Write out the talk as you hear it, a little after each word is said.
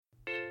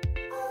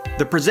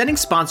The presenting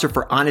sponsor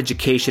for On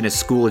Education is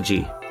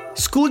Schoology.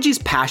 Schoology's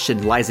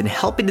passion lies in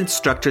helping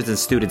instructors and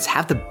students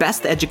have the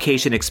best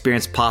education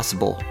experience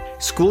possible.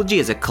 Schoology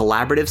is a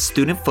collaborative,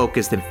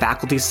 student-focused, and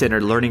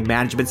faculty-centered learning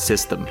management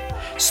system.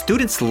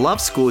 Students love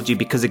Schoology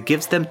because it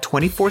gives them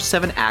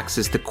 24/7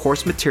 access to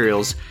course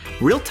materials,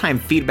 real-time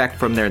feedback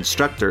from their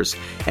instructors,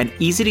 and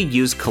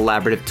easy-to-use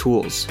collaborative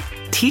tools.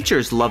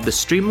 Teachers love the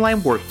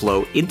streamlined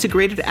workflow,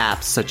 integrated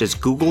apps such as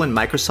Google and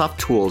Microsoft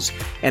tools,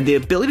 and the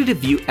ability to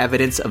view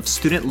evidence of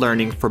student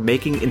learning for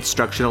making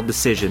instructional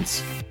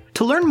decisions.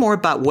 To learn more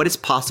about what is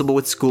possible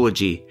with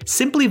Schoology,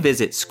 simply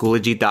visit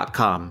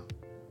Schoology.com.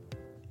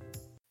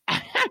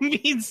 I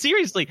mean,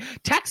 seriously,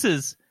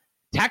 Texas,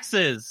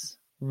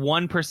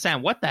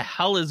 1%. What the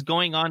hell is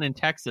going on in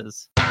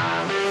Texas?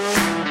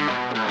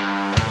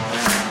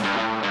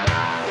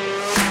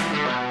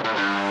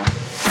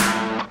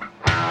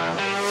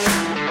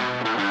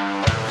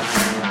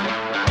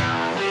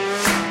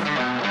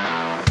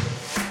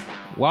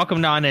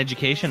 Welcome to On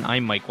Education.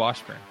 I'm Mike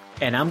Washburn.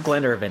 And I'm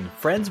Glenn Irvin.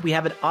 Friends, we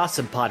have an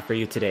awesome pod for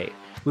you today.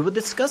 We will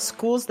discuss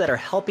schools that are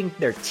helping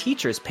their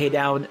teachers pay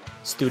down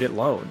student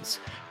loans,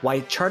 why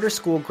charter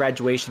school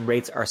graduation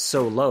rates are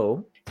so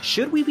low,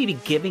 should we be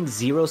giving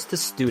zeros to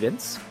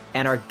students,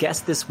 and our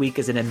guest this week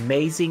is an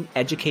amazing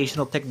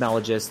educational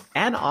technologist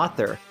and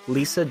author,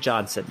 Lisa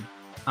Johnson.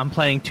 I'm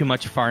playing too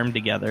much Farm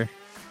Together.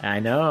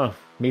 I know,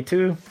 me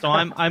too. So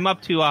I'm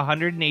up to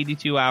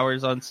 182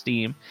 hours on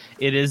Steam.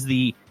 It is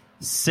the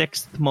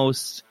 6th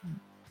most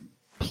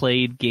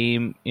played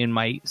game in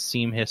my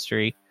Steam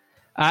history.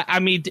 I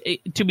mean,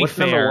 to be What's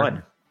fair, number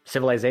one?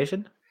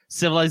 Civilization?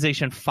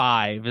 Civilization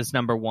 5 is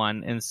number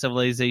 1, and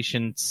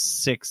Civilization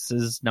 6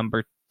 is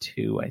number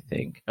 2, I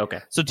think. Okay.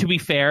 So to be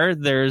fair,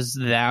 there's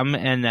them,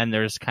 and then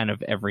there's kind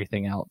of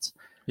everything else.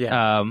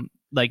 Yeah.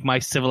 Like my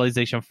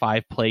Civilization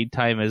 5 played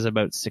time is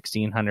about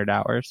 1,600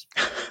 hours.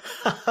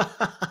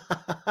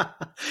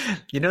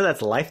 You know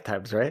that's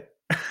lifetimes, right?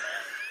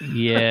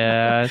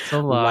 Yeah, it's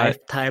a lot.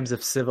 Lifetimes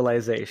of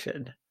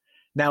Civilization.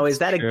 Now, is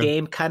that a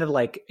game kind of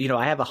like,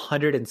 I have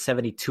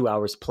 172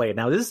 hours played.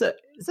 Now, this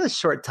is a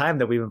short time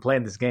that we've been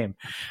playing this game.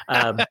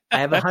 I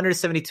have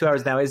 172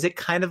 hours now. Is it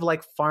kind of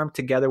like Farm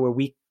Together where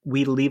we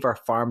leave our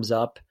farms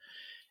up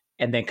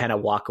and then kind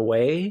of walk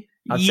away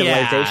on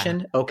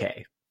Civilization?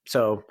 Okay.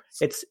 So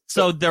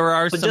there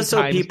are some just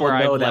so times people where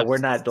know I've that left we're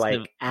not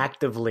like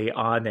actively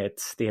on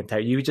it the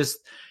entire, you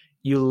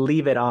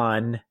leave it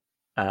on,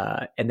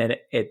 and then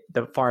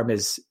the farm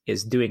is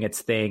doing its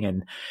thing.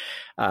 And,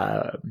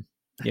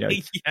 yeah,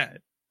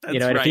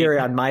 and if you're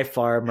on my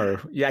farm,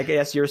 or I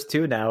guess yours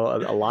too now,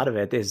 a lot of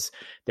it is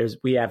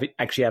we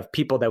have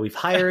people that we've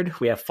hired.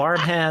 We have farm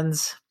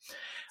hands,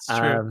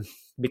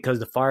 because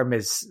the farm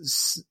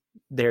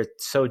they're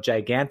so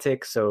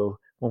gigantic. So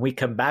when we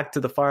come back to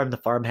the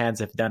farm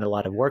hands have done a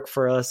lot of work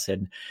for us,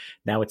 and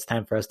now it's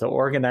time for us to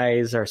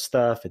organize our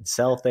stuff and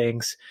sell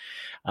things.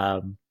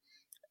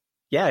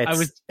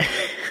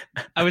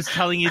 I was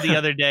telling you the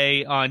other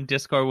day on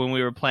Discord when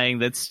we were playing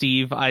that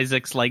Steve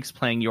Isaacs likes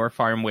playing your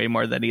farm way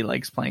more than he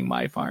likes playing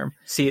my farm.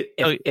 See,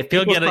 if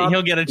he'll get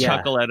a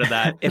chuckle out of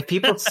that. If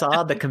people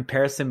saw the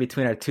comparison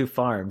between our two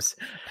farms,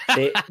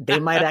 they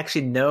might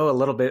actually know a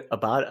little bit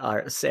about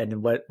ours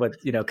and what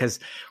because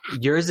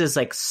yours is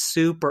like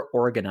super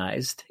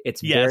organized.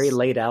 It's very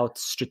laid out,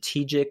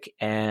 strategic,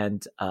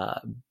 and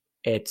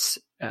it's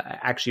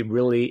actually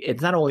really,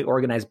 it's not only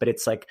organized, but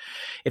it's like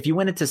if you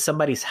went into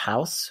somebody's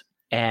house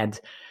and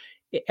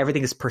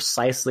everything is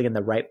precisely in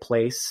the right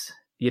place,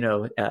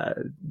 the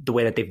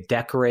way that they've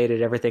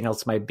decorated everything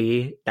else might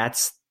be,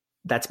 that's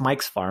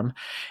Mike's farm.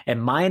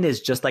 And mine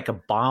is just like a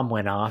bomb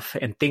went off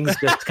and things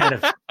just kind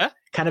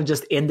of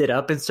just ended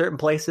up in certain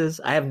places.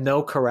 I have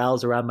no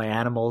corrals around my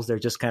animals. They're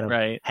just kind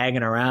of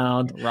hanging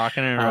around,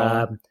 rocking and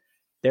rolling.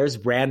 There's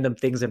random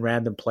things in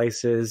random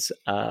places.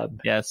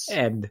 Yes.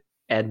 And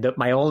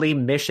my only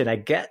mission, I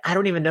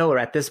don't even know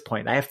at this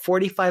point, I have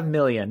 45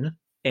 million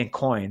in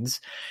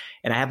coins,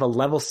 and I have a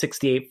level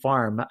 68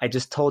 farm. I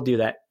just told you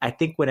that I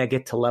think when I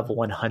get to level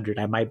 100,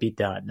 I might be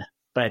done,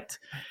 but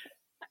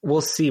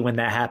we'll see when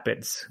that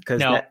happens,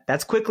 because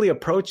that's quickly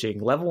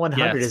approaching. Level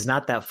 100 is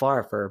not that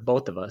far for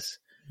both of us.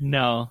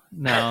 No.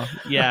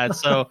 Yeah.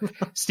 So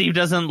Steve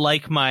doesn't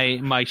like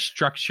my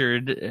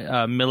structured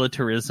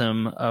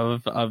militarism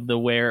of the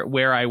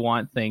where I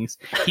want things.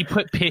 He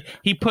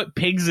put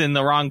pigs in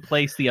the wrong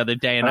place the other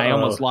day, and I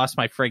almost lost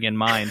my friggin'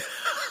 mind.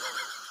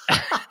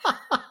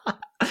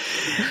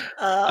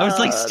 I was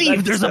like,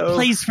 Steve, there's a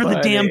place for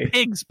the damn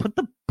pigs. Put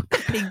the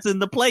pigs in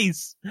the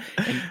place.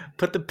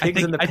 Put the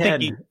pigs in the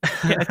pen.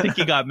 I think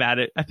he got mad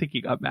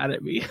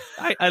at me.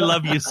 I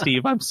love you,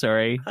 Steve. I'm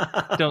sorry.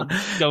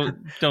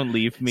 Don't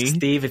leave me.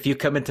 Steve, if you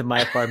come into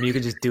my farm, you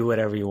can just do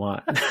whatever you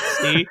want.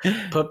 See?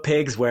 Put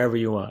pigs wherever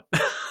you want.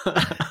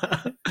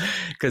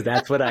 Because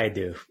that's what I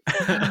do.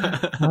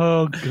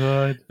 Oh,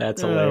 God.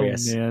 That's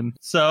hilarious. Oh, man.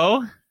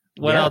 So,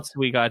 what else do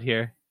we got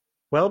here?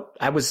 Well,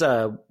 I was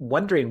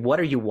wondering,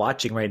 what are you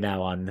watching right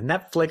now on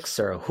Netflix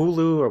or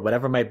Hulu or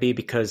whatever it might be?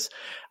 Because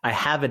I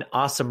have an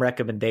awesome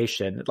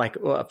recommendation. Like,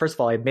 well, first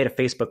of all, I made a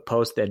Facebook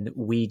post and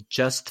we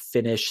just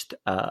finished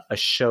a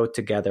show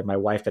together, my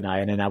wife and I.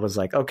 And then I was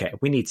like, okay,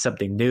 we need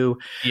something new.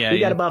 We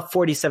got about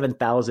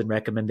 47,000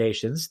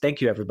 recommendations.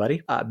 Thank you,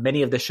 everybody.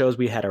 Many of the shows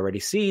we had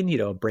already seen,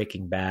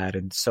 Breaking Bad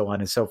and so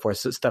on and so forth.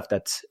 So stuff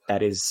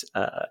that is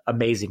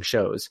amazing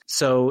shows.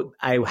 So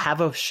I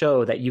have a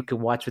show that you can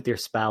watch with your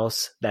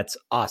spouse that's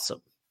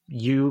awesome.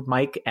 You,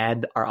 Mike,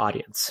 and our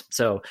audience.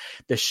 So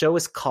the show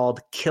is called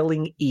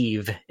Killing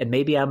Eve, and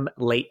maybe I'm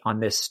late on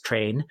this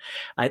train.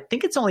 I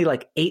think it's only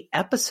like 8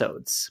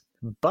 episodes,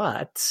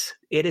 but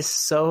it is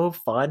so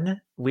fun.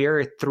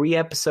 We're 3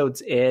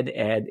 episodes in,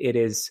 and it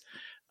is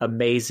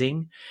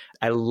amazing.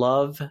 I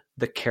love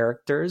the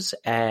characters,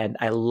 and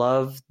I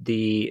love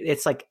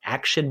it's like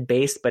action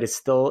based, but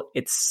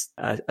it's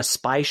a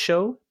spy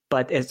show.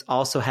 But it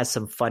also has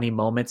some funny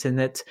moments in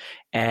it.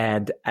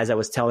 And as I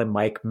was telling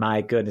Mike,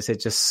 my goodness,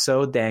 it's just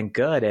so dang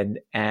good.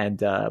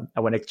 And I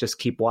want to just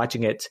keep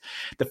watching it.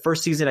 The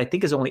first season, I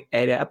think, is only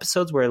 8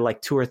 episodes. We're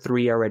like 2 or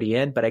 3 already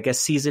in. But I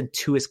guess season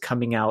 2 is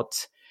coming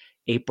out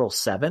April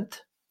 7th.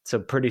 So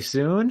pretty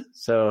soon.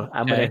 So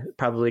I'm going to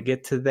probably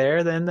get to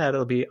there then.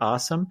 That'll be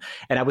awesome.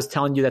 And I was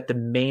telling you that the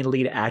main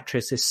lead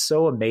actress is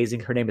so amazing.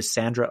 Her name is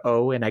Sandra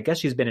Oh, and I guess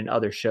she's been in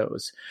other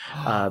shows.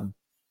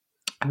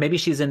 Maybe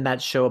she's in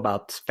that show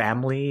about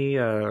family,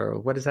 or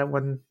what is that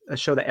one? A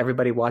show that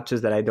everybody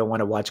watches that I don't want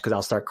to watch because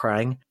I'll start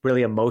crying.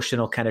 Really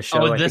emotional kind of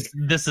show. Oh,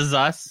 This Is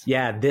Us?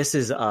 Yeah, This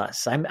Is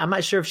Us. I'm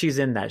not sure if she's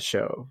in that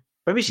show.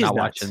 Maybe she's not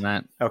watching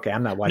that. Okay,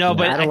 I'm not watching. No,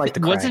 but I don't like to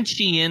cry. Wasn't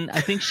she in?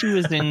 I think she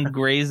was in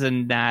Grey's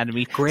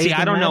Anatomy. See,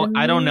 I don't know.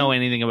 I don't know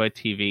anything about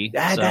TV.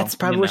 That's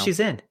probably what she's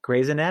in.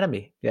 Grey's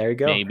Anatomy. There you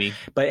go. Maybe.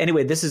 But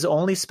anyway, this is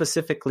only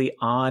specifically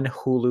on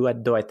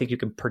Hulu. Though I think you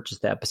can purchase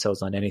the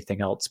episodes on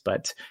anything else.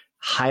 But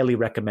highly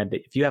recommend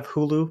it. If you have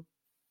Hulu,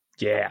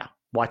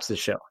 watch the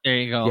show. There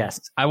you go. Yes,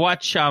 I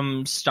watch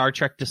Star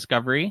Trek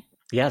Discovery.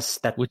 Yes,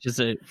 which is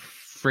a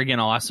friggin'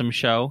 awesome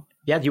show.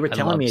 Yeah, you were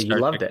telling me you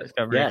loved it.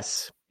 Discovery.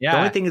 Yes.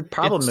 Yeah. The only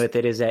problem with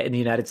it is that in the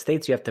United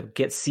States, you have to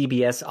get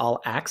CBS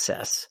All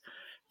Access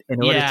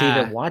in order to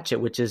even watch it,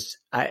 which is,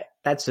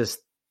 that's just,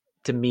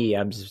 to me,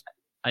 I'm just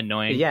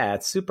annoying. Yeah,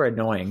 it's super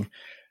annoying.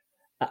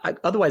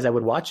 Otherwise, I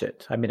would watch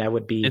it. I mean, I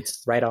would be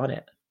right on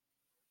it.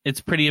 It's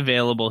pretty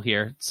available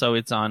here. So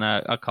it's on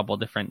a couple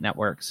different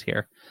networks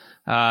here.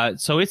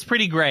 So it's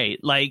pretty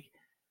great. Like,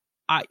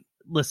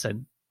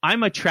 listen,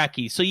 I'm a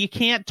Trekkie, so you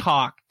can't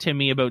talk to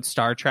me about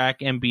Star Trek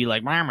and be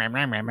like,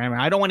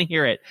 I don't want to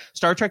hear it.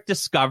 Star Trek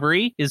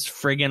Discovery is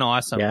friggin'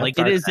 awesome. Yeah,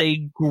 it is a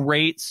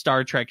great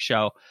Star Trek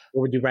show.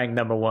 What would you rank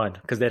number 1?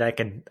 Because then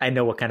I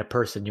know what kind of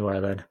person you are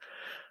then.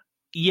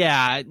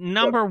 Yeah,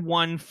 number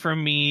 1 for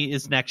me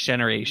is Next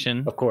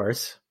Generation. Of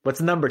course.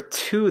 What's number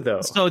 2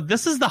 though? So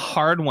this is the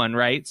hard one,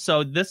 right?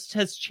 So this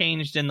has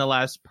changed in the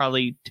last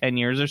probably 10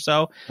 years or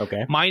so.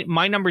 Okay.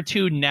 My number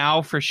 2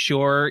 now for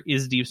sure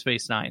is Deep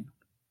Space Nine.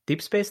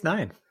 Deep Space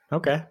Nine.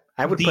 Okay.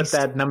 I would put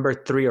that number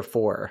 3 or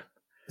 4.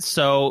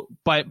 So,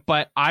 but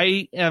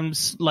I am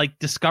like,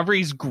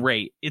 Discovery's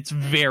great. It's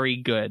very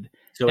good.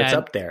 So it's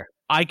up there.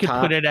 I could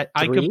put it at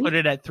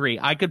 3.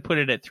 I could put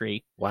it at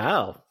 3.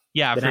 Wow.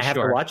 Yeah, then for I have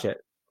sure. to watch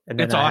it. And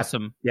then it's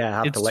awesome. I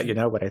have to let you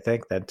know what I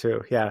think then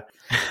too. Yeah.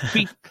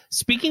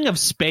 Speaking of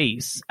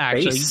space,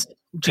 actually,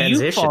 do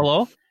transition. You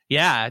follow?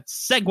 Yeah,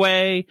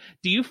 segue.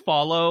 Do you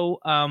follow?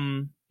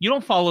 You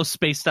don't follow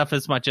space stuff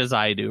as much as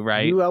I do,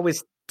 right? You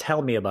always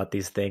tell me about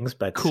these things,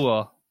 but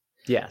cool.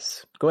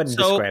 Yes, go ahead and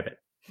describe it.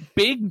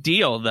 Big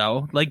deal,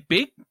 though. Like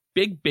big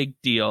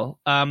deal.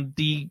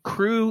 The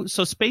crew.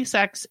 So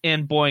SpaceX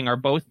and Boeing are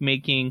both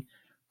making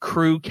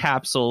crew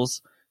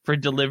capsules for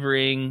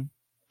delivering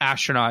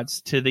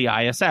astronauts to the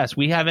ISS.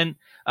 We haven't.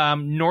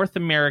 North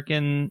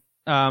American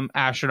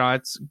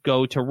astronauts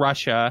go to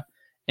Russia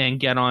and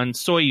get on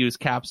Soyuz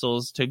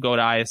capsules to go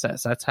to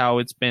ISS. That's how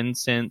it's been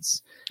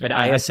since. An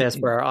ISS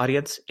for our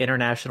audience,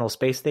 International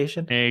Space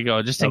Station. There you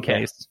go, just in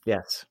case.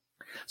 Yes.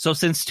 So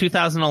since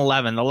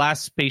 2011, the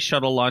last space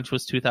shuttle launch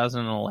was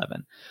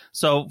 2011.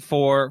 So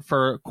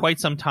for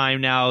quite some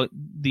time now,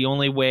 the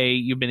only way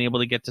you've been able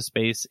to get to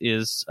space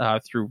is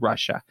through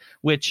Russia,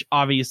 which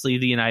obviously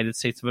the United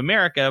States of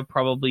America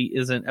probably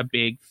isn't a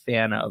big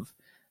fan of,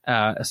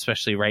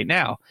 especially right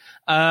now.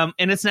 And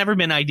it's never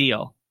been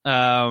ideal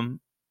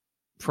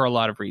for a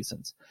lot of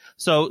reasons.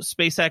 So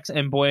SpaceX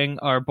and Boeing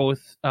are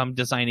both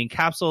designing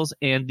capsules,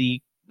 and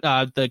the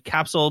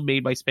capsule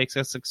made by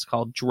SpaceX is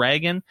called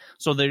Dragon.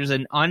 So there's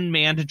an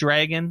unmanned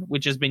Dragon,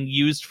 which has been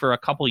used for a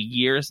couple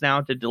years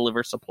now to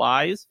deliver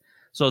supplies.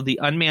 So the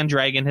unmanned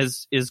Dragon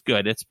is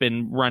good. It's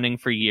been running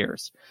for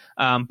years.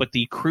 But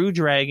the Crew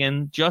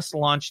Dragon just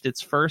launched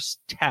its first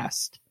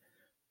test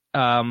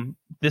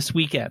this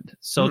weekend.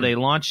 So they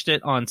launched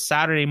it on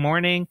Saturday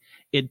morning.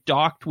 It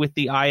docked with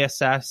the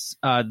ISS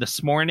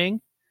this morning.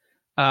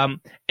 And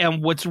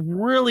what's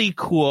really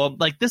cool,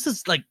 like, this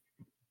is like,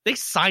 they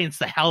science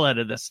the hell out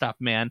of this stuff,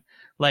 man.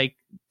 Like,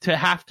 to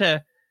have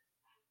to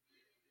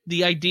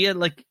the idea,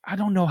 like, I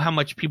don't know how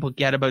much people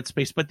get about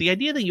space, but the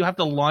idea that you have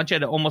to launch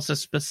at almost a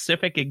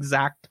specific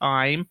exact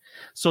time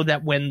so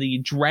that when the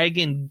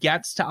Dragon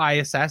gets to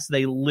ISS,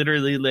 they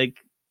literally like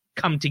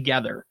come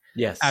together.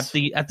 Yes. At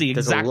the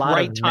There's exact a lot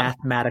right of time.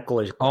 mathematical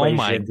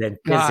equations and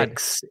God.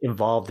 physics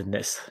involved in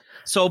this.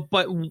 So,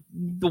 but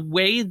the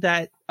way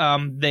that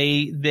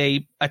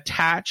they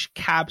attach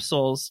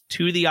capsules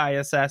to the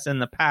ISS in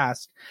the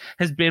past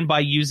has been by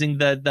using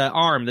the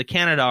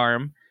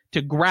Canadarm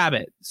to grab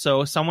it.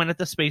 So someone at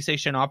the space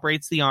station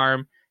operates the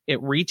arm,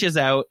 it reaches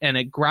out and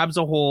it grabs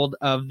a hold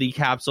of the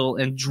capsule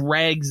and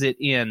drags it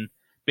in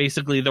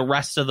basically the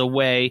rest of the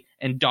way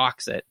and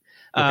docks it.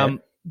 Okay.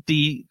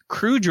 The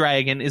Crew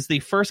Dragon is the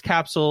first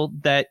capsule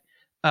that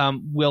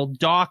will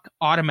dock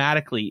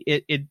automatically.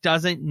 It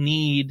doesn't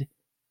need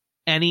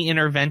any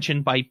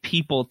intervention by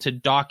people to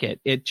dock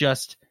it. It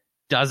just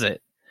does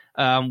it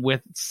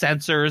with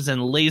sensors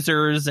and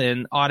lasers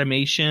and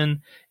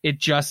automation.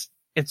 It's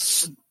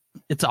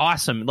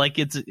awesome. Like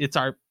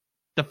the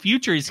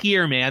future is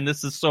here, man.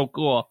 This is so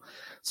cool.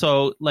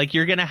 So like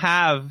you're going to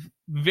have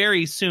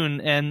very soon,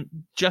 and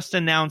just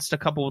announced a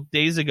couple of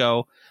days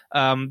ago,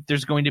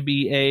 there's going to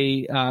be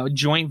a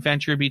joint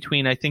venture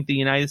between, I think, the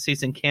United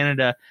States and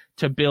Canada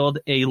to build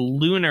a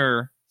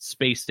lunar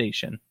space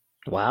station.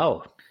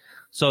 Wow.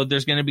 So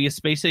there's going to be a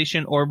space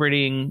station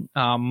orbiting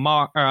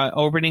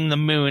orbiting the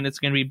moon. It's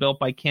going to be built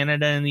by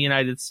Canada and the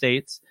United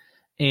States,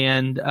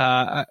 and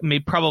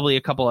probably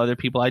a couple other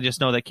people. I just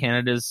know that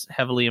Canada's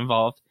heavily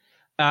involved.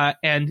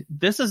 And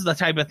this is the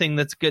type of thing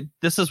that's good.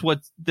 This is what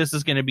this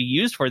is going to be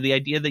used for. The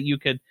idea that you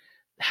could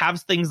have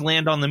things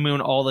land on the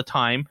moon all the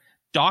time,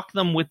 dock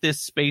them with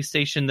this space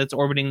station that's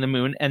orbiting the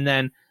moon, and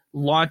then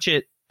launch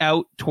it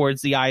out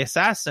towards the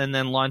ISS and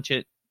then launch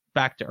it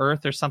back to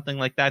Earth or something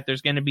like that.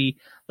 There's going to be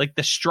like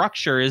the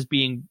structure is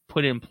being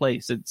put in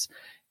place.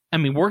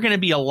 We're going to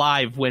be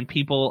alive when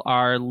people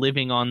are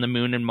living on the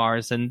moon and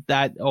Mars, and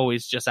that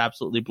always just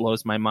absolutely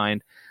blows my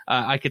mind.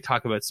 I could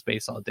talk about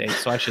space all day,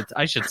 so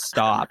I should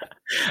stop.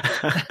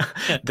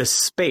 The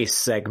space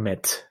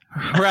segment,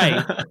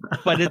 right?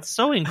 But it's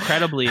so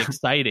incredibly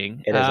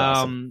exciting. It is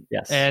awesome.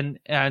 Yes,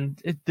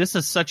 and this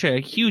is such a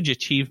huge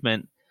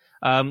achievement.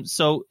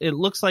 So it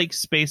looks like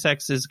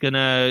SpaceX is going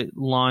to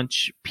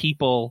launch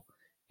people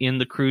in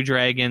the Crew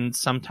Dragon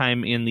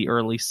sometime in the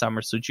early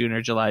summer, so June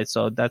or July.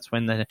 So that's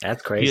when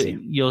that's crazy.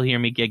 You'll hear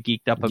me get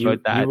geeked up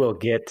about that. You will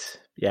get,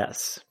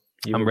 yes.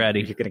 I'm ready.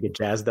 You're going to get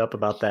jazzed up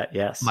about that.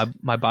 Yes.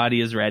 My body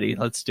is ready.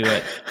 Let's do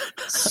it.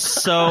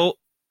 So,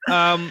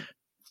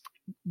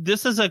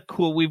 this is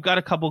we've got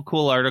a couple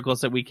cool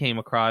articles that we came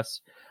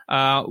across.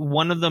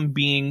 One of them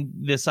being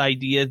this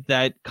idea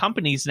that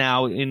companies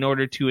now, in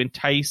order to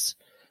entice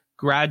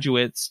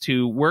graduates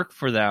to work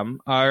for them,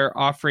 are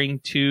offering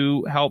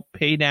to help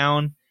pay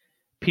down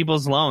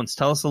people's loans.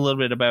 Tell us a little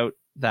bit about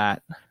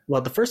that.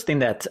 Well, the first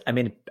thing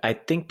I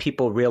think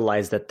people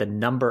realize that the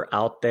number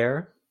out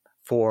there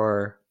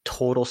for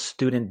total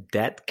student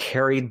debt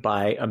carried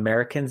by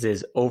Americans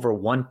is over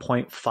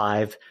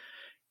 1.5,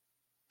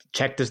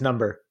 check this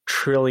number,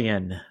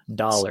 trillion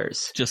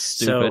dollars. Just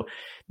stupid. So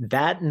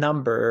that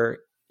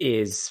number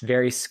is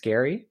very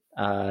scary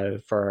for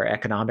our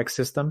economic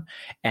system,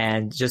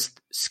 and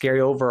just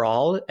scary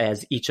overall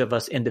as each of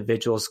us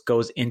individuals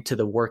goes into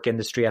the work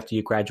industry after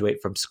you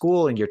graduate from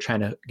school and you're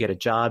trying to get a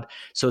job.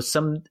 So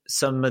some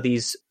of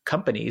these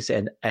companies,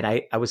 and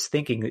I was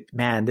thinking,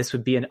 man, this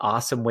would be an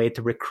awesome way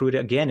to recruit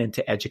again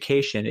into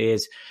education,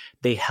 is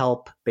they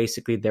help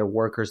basically their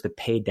workers to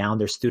pay down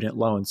their student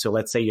loans. So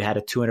let's say you had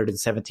a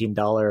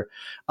 $217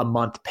 a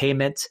month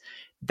payment,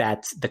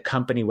 that the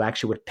company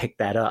actually would pick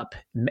that up.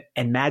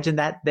 Imagine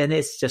that. Then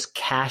it's just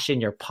cash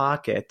in your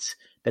pocket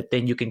that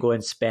then you can go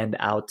and spend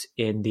out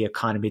in the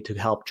economy to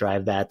help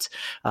drive that,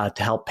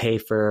 to help pay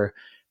for,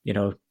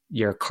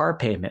 your car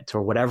payment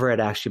or whatever it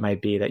actually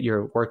might be that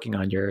you're working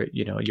on,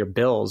 your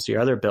bills,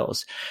 your other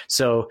bills.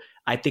 So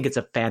I think it's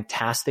a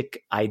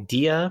fantastic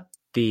idea.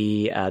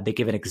 They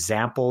give an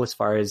example as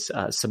far as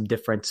some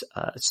different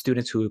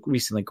students who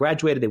recently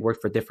graduated. They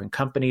work for different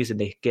companies and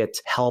they get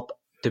help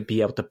to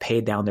be able to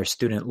pay down their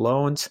student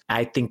loans.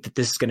 I think that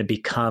this is going to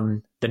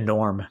become the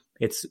norm.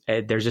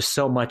 There's just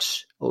so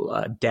much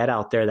debt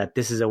out there that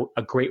this is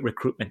a great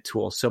recruitment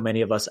tool. So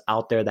many of us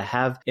out there that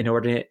have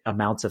inordinate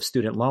amounts of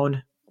student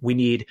loan, we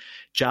need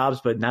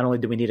jobs, but not only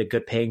do we need a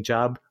good paying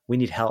job, we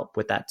need help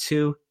with that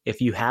too. If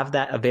you have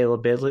that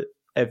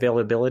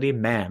availability,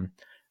 man,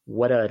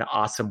 what an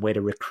awesome way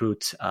to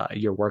recruit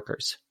your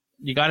workers.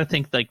 You got to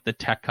think like the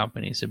tech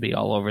companies would be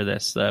all over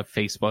this, the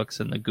Facebooks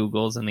and the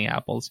Googles and the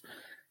Apples.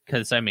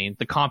 Because,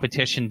 the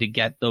competition to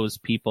get those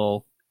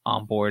people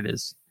on board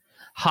is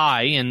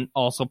high, and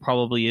also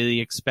probably the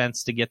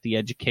expense to get the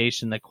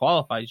education that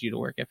qualifies you to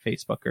work at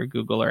Facebook or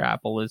Google or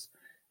Apple is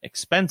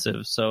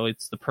expensive. So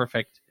it's the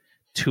perfect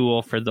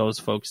tool for those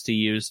folks to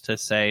use to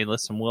say,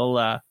 listen, we'll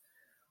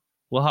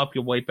help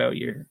you wipe out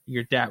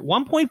your debt.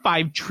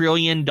 $1.5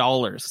 trillion.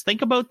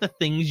 Think about the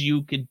things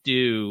you could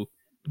do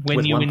when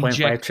with you 1.5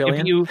 inject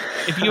trillion?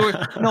 if you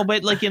were no,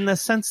 but like in the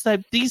sense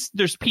that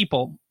there's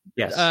people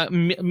Yes.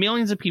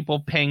 Millions of people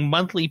paying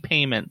monthly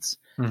payments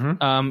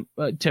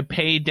to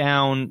pay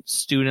down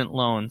student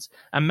loans.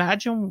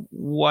 Imagine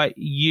what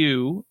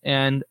you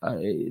and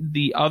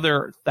the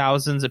other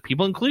thousands of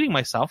people, including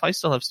myself, I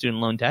still have student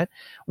loan debt,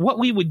 what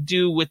we would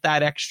do with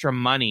that extra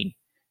money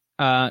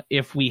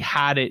if we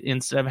had it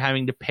instead of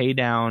having to pay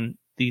down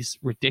these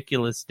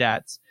ridiculous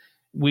debts.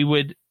 We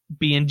would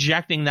be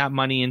injecting that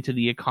money into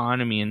the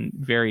economy in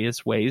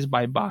various ways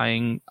by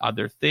buying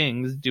other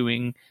things,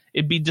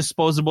 it'd be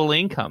disposable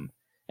income.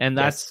 And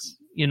that's,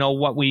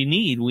 what we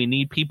need. We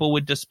need people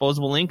with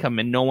disposable income,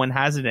 and no one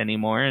has it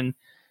anymore. And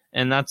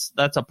that's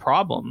a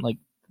problem. Like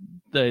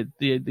the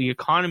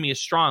economy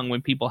is strong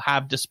when people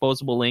have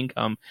disposable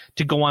income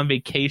to go on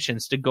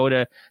vacations, to go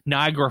to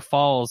Niagara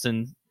Falls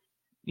and,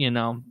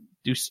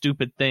 do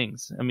stupid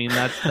things. I mean,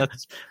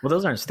 that's well,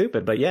 those aren't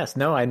stupid, but yes,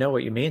 no, I know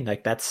what you mean.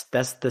 Like that's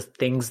the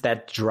things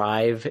that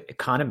drive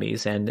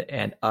economies,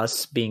 and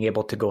us being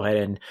able to go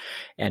ahead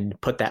and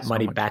put that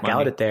money back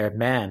out at there,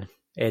 man,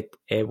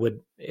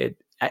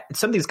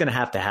 something's going to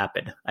have to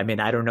happen. I mean,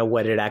 I don't know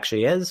what it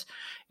actually is.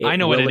 I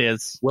know what it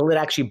is. Will it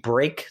actually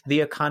break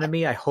the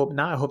economy? I hope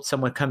not. I hope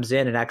someone comes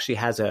in and actually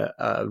has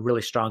a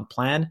really strong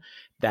plan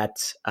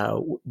that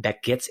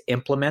gets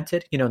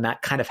implemented,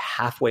 not kind of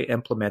halfway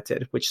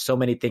implemented, which so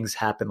many things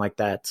happen like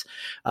that.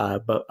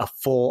 But a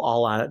full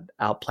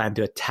all-out plan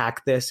to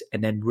attack this,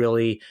 and then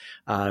really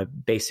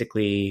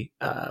basically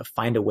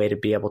find a way to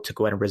be able to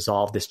go ahead and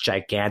resolve this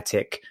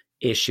gigantic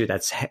issue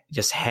that's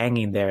just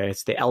hanging there.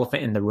 It's the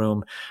elephant in the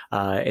room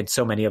in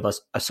so many of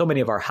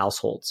our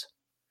households.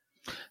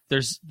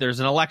 There's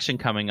an election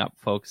coming up,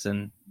 folks,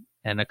 and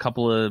a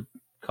couple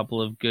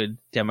of good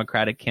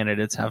Democratic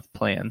candidates have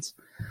plans.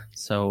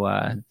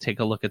 So take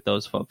a look at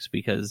those folks,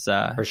 because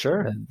for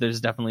sure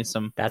there's definitely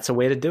that's a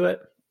way to do it.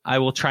 I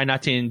will try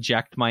not to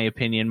inject my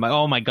opinion.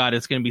 Oh my God,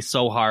 it's going to be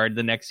so hard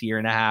the next year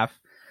and a half.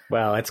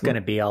 Well, it's going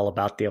to be all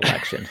about the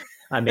election.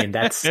 I mean,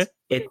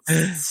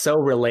 it's so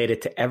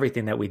related to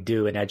everything that we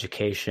do in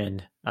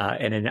education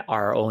and in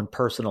our own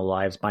personal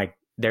lives.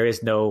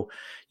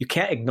 You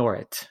can't ignore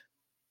it.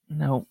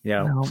 No.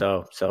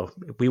 So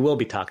we will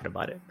be talking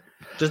about it,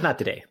 just not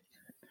today.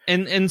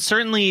 And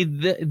certainly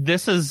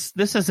this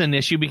is an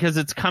issue because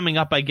it's coming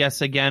up, I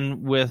guess,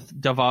 again with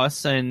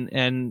Davos,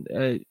 and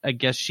I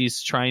guess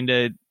she's trying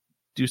to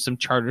do some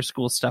charter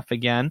school stuff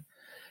again.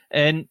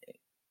 And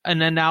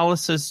an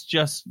analysis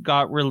just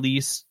got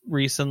released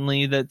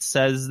recently that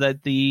says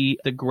that the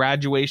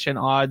graduation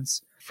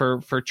odds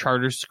for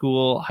charter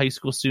school high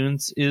school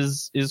students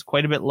is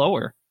quite a bit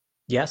lower.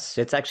 Yes,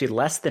 it's actually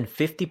less than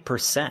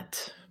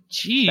 50%.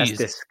 Jeez. That's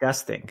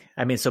disgusting.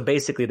 I mean, so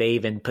basically they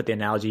even put the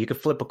analogy, you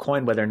could flip a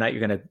coin whether or not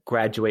you're going to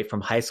graduate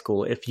from high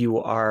school if you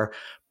are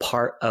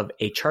part of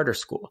a charter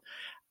school.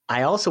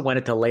 I also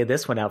wanted to lay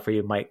this one out for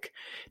you, Mike.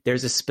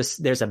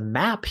 There's a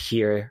map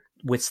here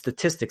with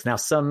statistics. Now,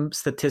 some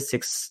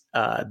statistics,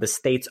 the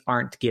states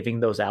aren't giving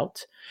those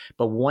out,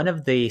 but one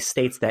of the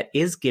states that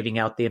is giving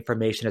out the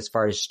information as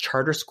far as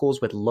charter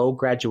schools with low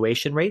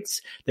graduation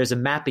rates, there's a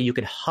map that you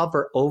can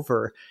hover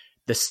over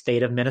the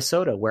state of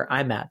Minnesota, where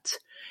I'm at.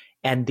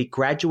 And the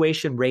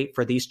graduation rate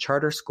for these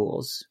charter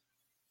schools,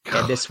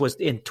 and this was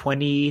in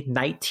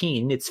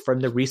 2019, it's from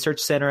the Research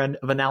Center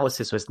of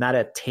Analysis, so it's not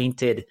a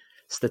tainted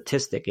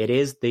statistic. It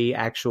is the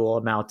actual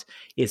amount,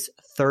 is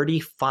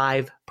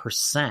 35%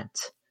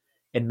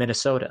 in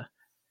Minnesota.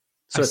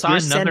 So I saw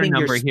another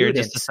number here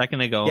just a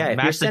second ago. Yeah,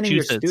 if you're sending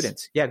your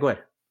students. Yeah, go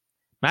ahead.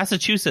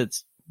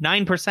 Massachusetts,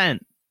 9%.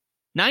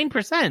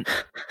 9%.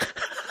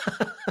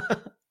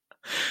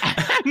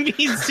 I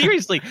mean,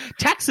 seriously.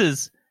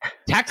 Texas.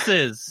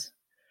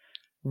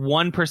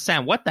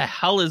 1%. What the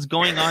hell is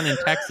going on in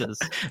Texas?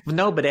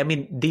 No, but I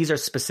mean, these are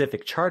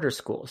specific charter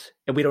schools,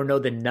 and we don't know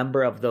the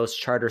number of those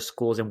charter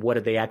schools and what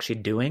are they actually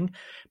doing.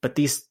 But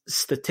these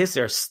statistics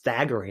are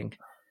staggering.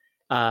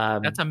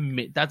 That's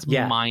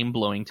mind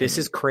blowing. This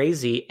is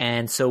crazy,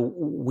 and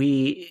so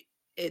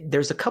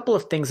there's a couple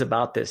of things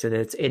about this, and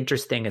it's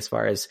interesting as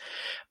far as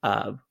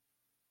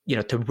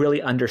to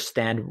really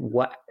understand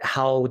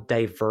how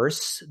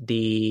diverse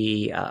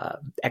the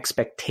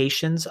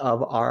expectations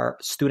of our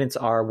students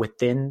are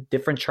within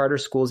different charter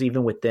schools,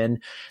 even within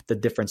the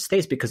different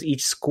states, because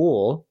each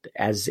school,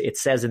 as it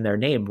says in their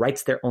name,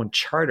 writes their own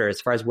charter as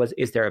far as what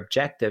is their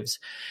objectives.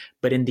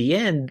 But in the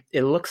end,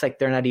 it looks like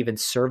they're not even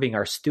serving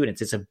our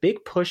students. It's a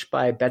big push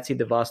by Betsy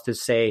DeVos to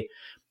say,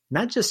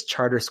 not just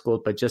charter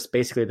schools, but just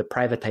basically the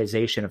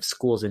privatization of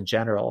schools in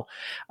general,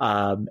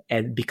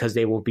 and because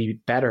they will be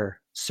better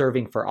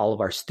serving for all of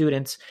our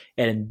students.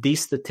 And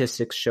these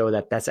statistics show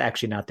that that's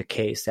actually not the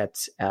case.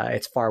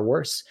 It's far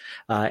worse.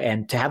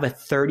 And to have a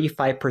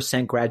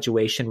 35%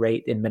 graduation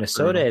rate in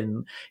Minnesota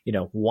and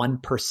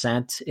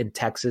 1% in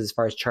Texas as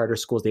far as charter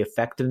schools, the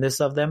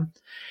effectiveness of them,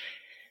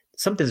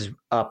 something's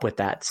up with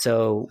that.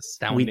 So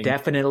we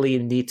definitely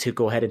need to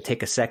go ahead and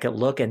take a second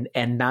look and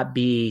not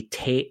be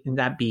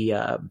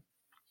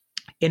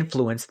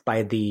influenced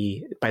by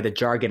the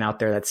jargon out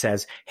there that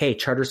says, hey,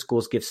 charter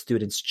schools give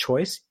students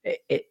choice.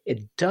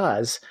 It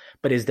does,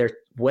 but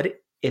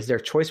is their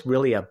choice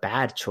really a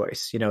bad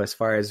choice, as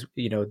far as,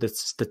 the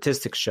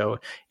statistics show?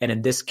 And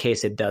in this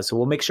case, it does. So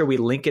we'll make sure we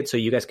link it so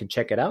you guys can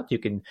check it out. You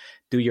can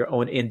do your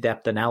own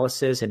in-depth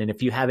analysis. And then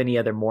if you have any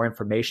other more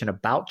information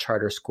about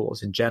charter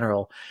schools in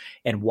general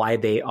and why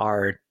they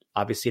are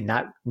obviously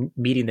not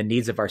meeting the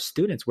needs of our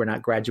students, we're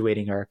not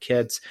graduating our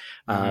kids,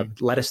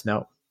 let us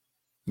know.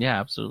 Yeah,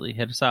 absolutely.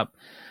 Hit us up.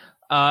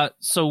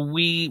 So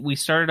we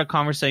started a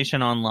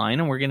conversation online,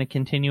 and we're going to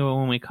continue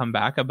when we come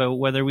back about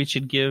whether we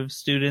should give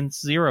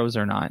students zeros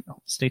or not.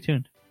 Stay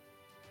tuned.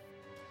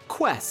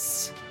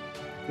 Quests.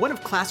 One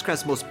of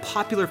Classcraft's most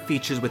popular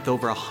features, with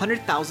over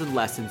 100,000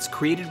 lessons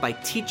created by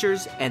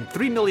teachers and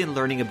 3 million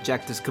learning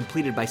objectives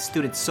completed by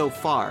students so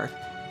far,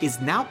 is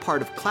now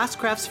part of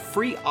Classcraft's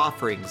free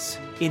offerings.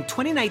 In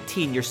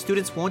 2019, your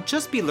students won't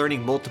just be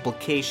learning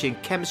multiplication,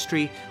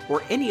 chemistry,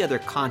 or any other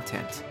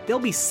content. They'll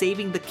be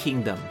saving the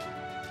kingdom.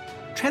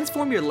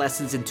 Transform your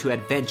lessons into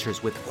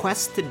adventures with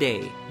Quests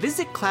today.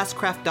 Visit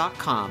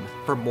classcraft.com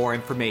for more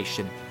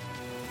information.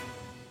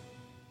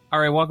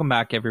 All right, welcome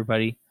back,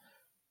 everybody.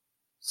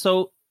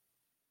 So,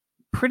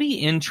 pretty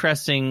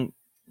interesting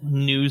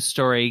news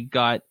story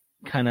got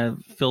kind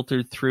of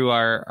filtered through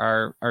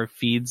our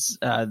feeds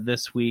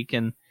this week,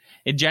 and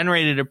it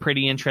generated a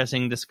pretty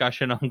interesting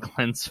discussion on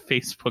Glenn's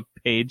Facebook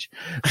page.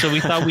 So we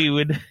thought we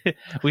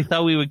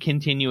would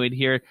continue it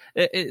here.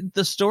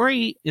 The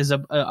story is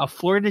a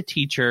Florida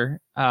teacher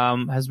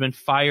has been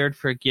fired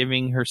for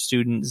giving her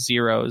students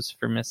zeros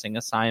for missing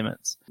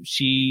assignments.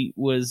 She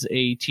was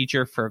a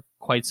teacher for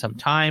quite some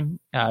time,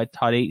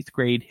 taught 8th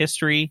grade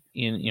history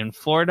in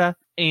Florida,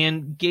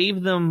 and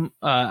gave them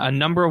a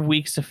number of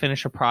weeks to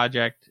finish a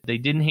project. They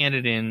didn't hand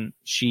it in.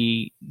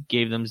 She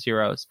gave them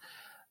zeros.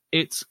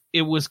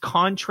 It was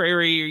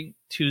contrary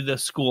to the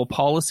school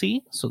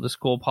policy. So the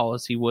school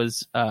policy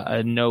was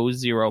a no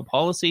zero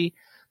policy.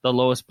 The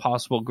lowest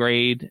possible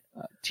grade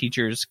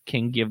teachers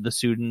can give the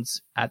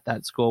students at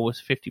that school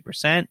was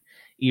 50%,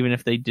 even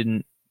if they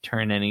didn't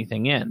turn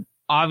anything in.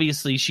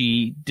 Obviously,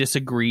 she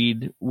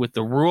disagreed with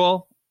the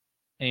rule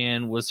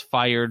and was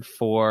fired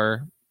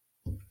for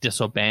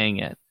disobeying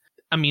it.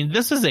 I mean,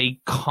 this is a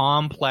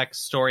complex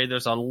story.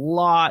 There's a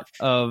lot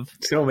of...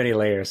 So many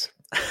layers.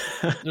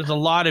 There's a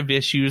lot of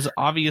issues.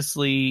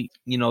 Obviously,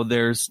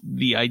 there's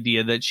the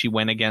idea that she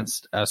went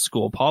against a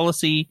school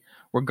policy,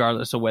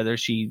 regardless of whether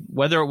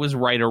it was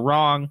right or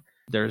wrong.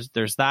 There's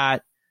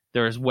that.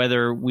 There's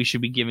whether we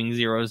should be giving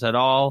zeros at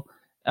all.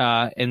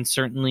 And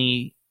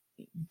certainly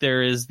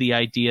there is the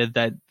idea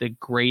that the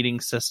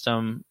grading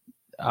system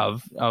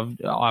of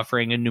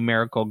offering a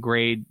numerical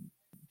grade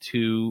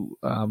to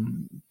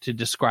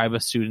describe a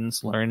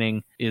student's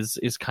learning is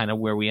kind of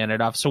where we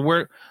ended up. So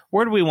where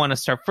do we want to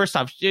start? First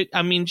off,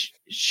 I mean,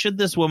 should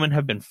this woman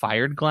have been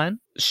fired, Glenn?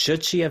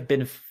 Should she have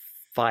been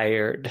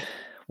fired?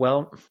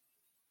 Well,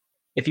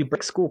 if you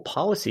break school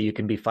policy, you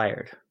can be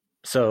fired.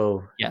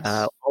 So yes.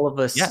 All of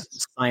us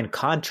sign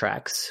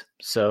contracts.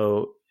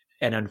 So,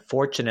 and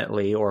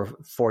unfortunately, or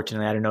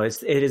fortunately, I don't know,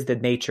 it is the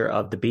nature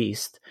of the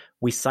beast.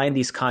 We sign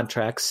these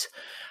contracts.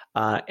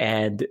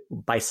 And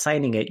by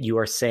signing it, you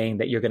are saying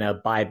that you're going to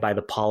abide by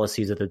the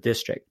policies of the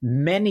district.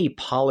 Many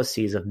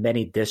policies of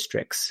many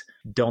districts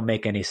don't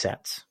make any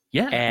sense.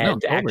 Yeah,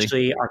 and totally.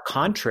 Actually are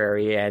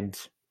contrary and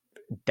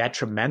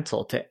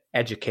detrimental to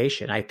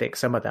education. I think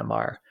some of them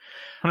are.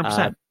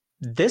 100%.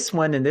 This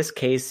one, in this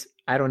case,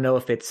 I don't know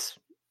if it's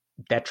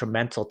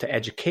detrimental to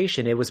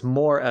education. It was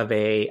more of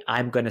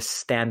I'm going to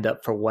stand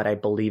up for what I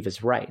believe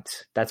is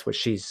right. That's what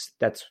she's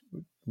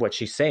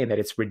saying, that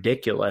it's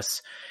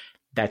ridiculous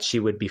that she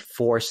would be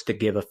forced to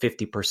give a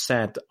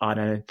 50%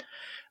 on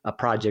a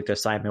project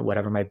assignment,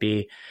 whatever it might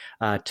be,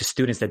 to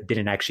students that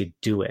didn't actually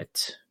do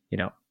it,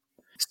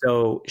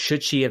 So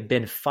should she have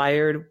been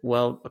fired?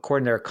 Well,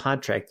 according to her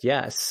contract,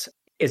 yes.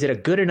 Is it a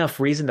good enough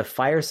reason to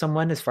fire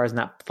someone as far as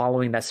not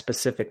following that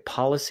specific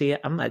policy?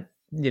 I'm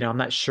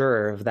not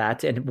sure of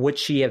that. And would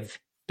she have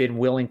been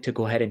willing to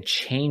go ahead and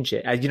change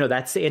it?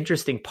 That's the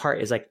interesting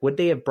part, is like, would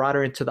they have brought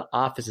her into the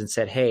office and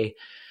said, hey,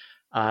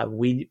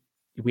 we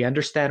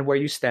understand where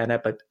you stand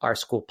at, but our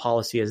school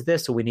policy is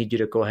this, so we need you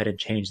to go ahead and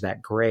change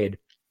that grade.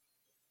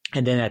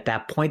 And then at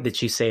that point, did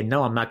she say,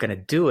 no, I'm not going to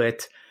do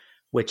it,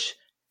 which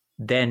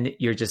then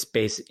you're just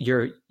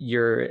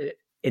you're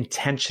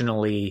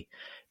intentionally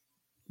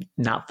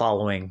not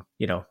following,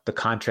 the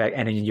contract.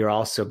 And then you're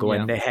also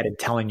going ahead and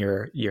telling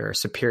your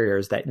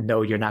superiors that,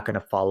 no, you're not going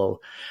to follow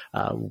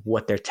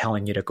what they're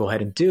telling you to go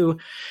ahead and do,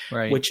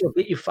 right, which will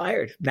get you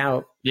fired.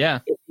 Now,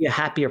 is she a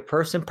happier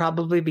person?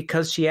 Probably,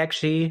 because she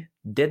actually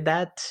did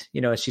that,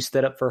 she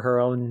stood up for her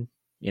own,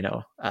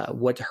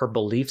 what her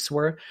beliefs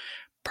were,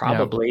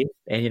 probably.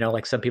 And,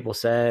 like some people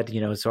said,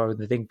 so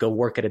they think go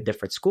work at a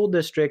different school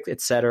district,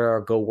 et cetera,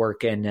 or go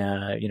work in,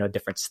 a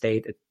different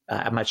state.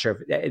 I'm not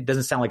sure. It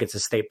doesn't sound like it's a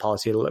state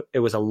policy. It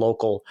was a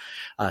local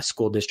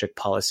school district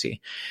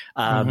policy.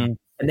 And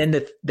then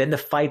the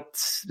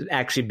fights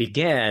actually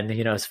began,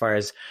 as far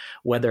as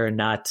whether or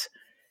not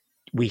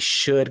we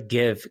should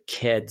give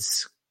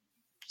kids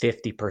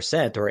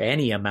 50% or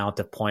any amount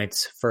of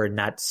points for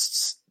not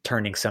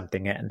turning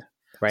something in.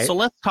 right? So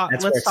let's talk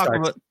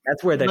about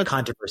that's where the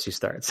controversy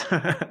starts.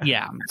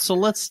 Yeah. So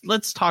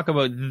let's talk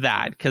about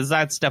that, because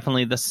that's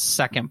definitely the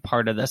second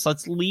part of this.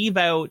 Let's leave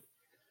out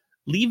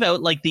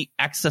like the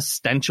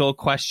existential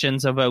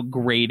questions about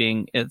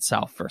grading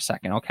itself for a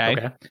second,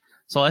 okay?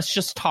 So let's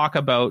just talk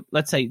about,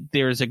 let's say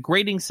there's a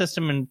grading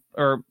system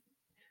or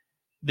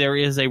there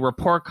is a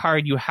report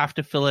card. You have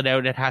to fill it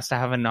out. It has to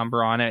have a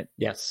number on it.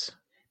 Yes.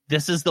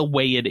 This is the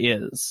way it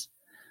is.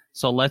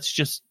 So let's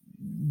just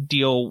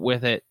deal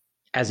with it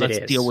as it is.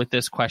 Let's deal with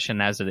this question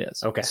as it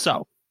is. Okay.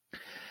 So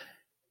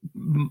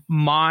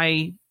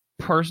the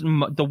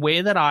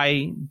way that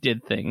I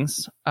did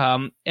things,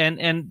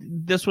 and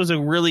this was a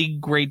really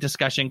great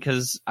discussion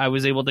because I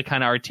was able to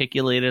kind of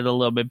articulate it a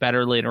little bit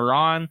better later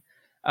on.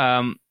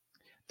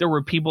 There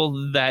were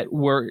people that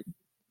were,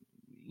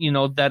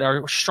 that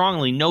are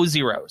strongly no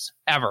zeros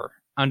ever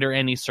under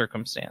any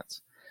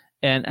circumstance.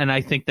 And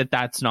I think that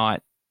that's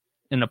not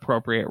an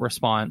appropriate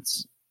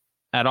response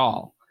at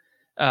all.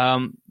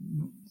 I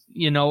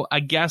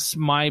guess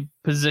my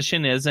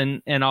position is,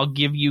 and I'll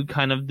give you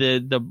kind of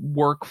the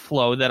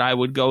workflow that I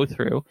would go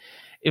through.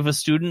 If a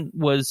student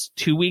was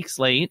 2 weeks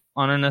late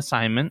on an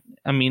assignment,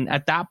 I mean,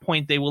 at that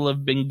point, they will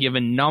have been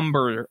given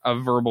number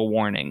of verbal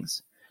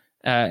warnings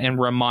and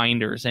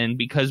reminders. And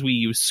because we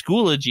use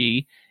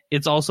Schoology,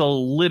 it's also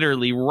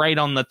literally right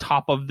on the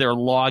top of their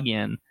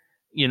login,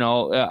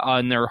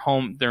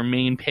 on their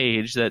main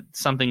page that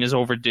something is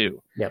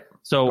overdue. Yep.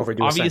 So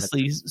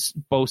obviously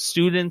both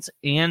students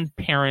and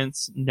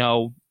parents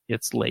know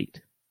it's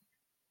late.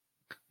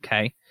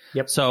 Okay.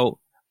 Yep. So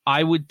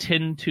I would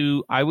tend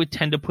to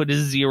put a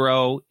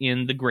 0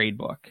 in the grade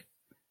book.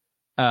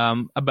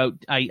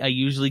 I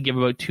usually give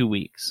about 2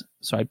 weeks.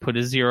 So I put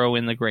a 0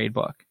 in the grade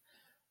book.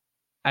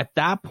 At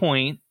that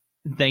point,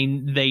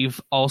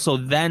 they've also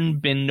then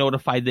been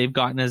notified they've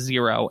gotten a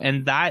 0,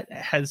 and that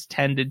has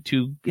tended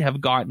to have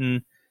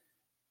gotten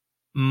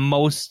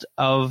most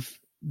of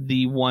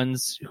the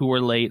ones who were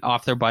late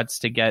off their butts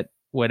to get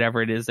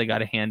whatever it is they got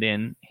to hand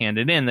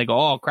it in. They go,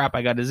 oh crap,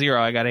 I got a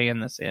 0, I got to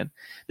hand this in.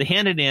 They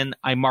hand it in,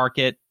 I mark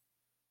it,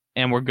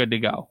 and we're good to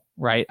go,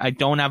 right? I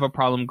don't have a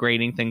problem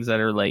grading things that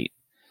are late.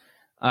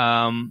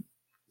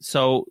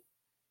 So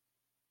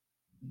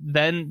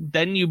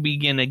then you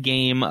begin a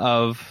game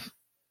of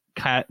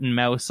cat and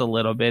mouse a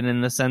little bit,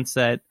 in the sense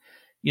that,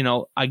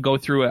 I go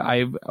through it.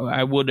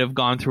 I would have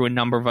gone through a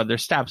number of other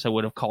steps. I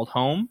would have called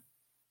home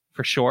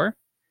for sure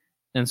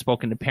and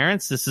spoken to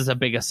parents. This is a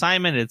big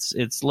assignment.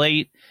 It's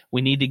late.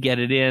 We need to get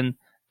it in.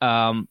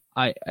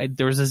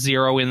 There's a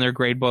 0 in their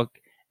grade book,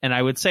 and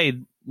I would say,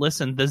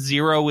 listen, the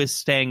 0 is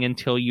staying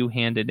until you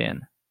hand it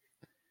in.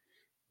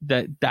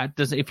 That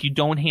does, if you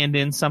don't hand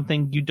in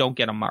something, you don't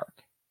get a mark.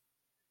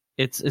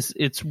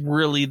 It's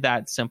really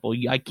that simple.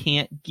 I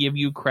can't give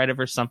you credit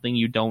for something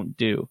you don't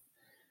do.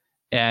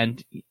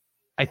 And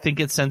I think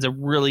it sends a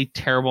really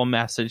terrible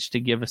message to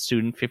give a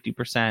student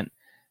 50%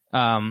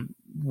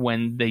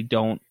 when they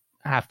don't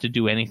have to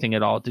do anything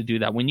at all to do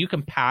that. When you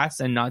can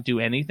pass and not do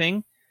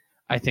anything,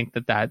 I think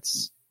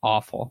that's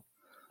awful.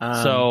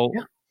 Yeah.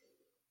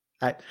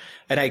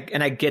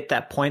 I get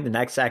that point, and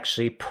that's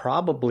actually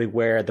probably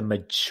where the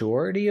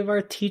majority of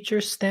our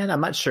teachers stand.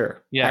 I'm not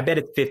sure. Yeah, I bet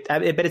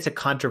it's a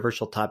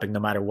controversial topic, no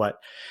matter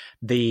what.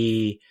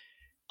 The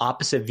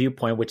opposite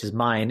viewpoint, which is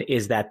mine,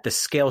 is that the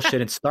scale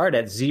shouldn't start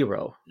at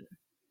 0.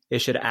 It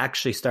should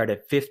actually start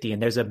at 50,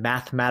 and there's a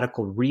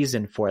mathematical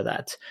reason for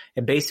that.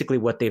 And basically,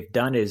 what they've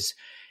done is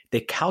they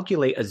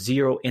calculate a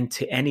 0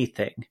 into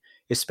anything,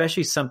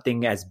 especially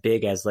something as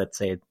big as, let's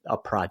say, a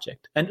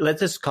project. And let's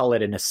just call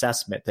it an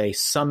assessment, a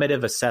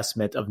summative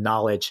assessment of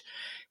knowledge,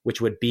 which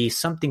would be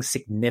something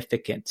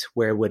significant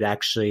where it would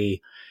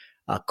actually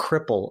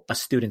cripple a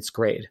student's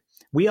grade.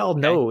 We all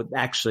know,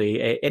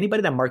 actually,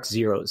 anybody that marks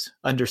 0s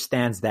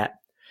understands that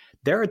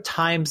there are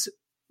times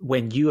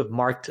when you have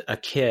marked a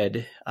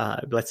kid,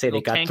 let's say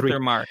they got 3. Their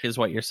mark is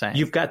what you're saying.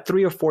 You've got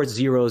 3 or 4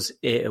 zeros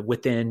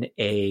within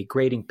a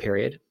grading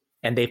period.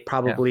 And they've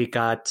probably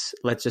got,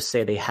 let's just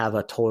say they have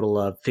a total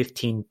of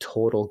 15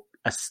 total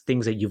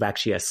things that you've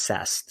actually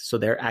assessed. So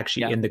they're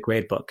actually in the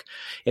grade book.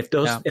 If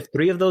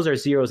 3 of those are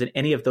 0s and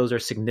any of those are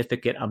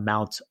significant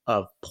amounts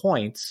of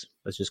points,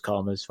 let's just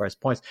call them as far as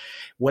points,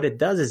 what it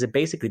does is it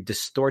basically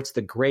distorts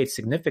the grade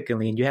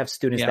significantly. And you have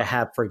students that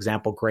have, for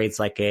example,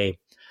 grades like a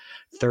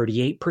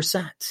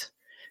 38%,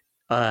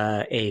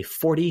 a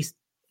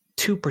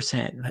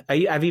 42%.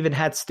 I've even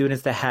had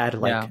students that had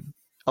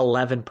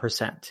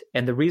 11%.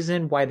 And the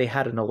reason why they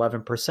had an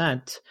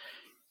 11%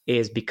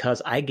 is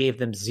because I gave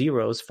them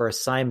 0s for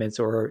assignments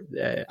or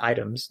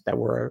items that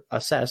were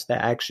assessed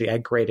that actually I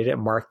graded it,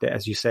 marked it,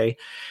 as you say.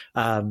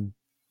 And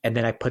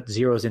then I put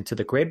 0s into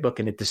the grade book,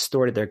 and it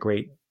distorted their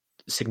grade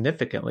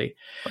significantly.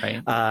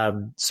 Right.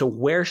 So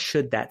where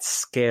should that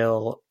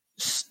scale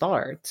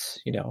start?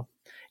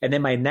 And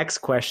then my next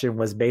question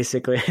was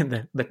basically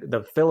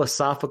the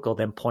philosophical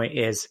then point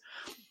is,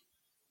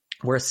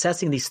 we're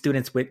assessing these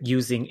students with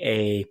using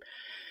a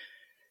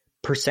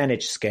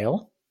percentage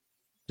scale,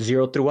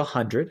 0 through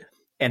 100.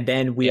 And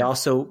then we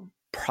also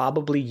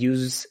probably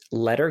use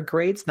letter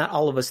grades. Not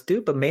all of us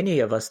do, but many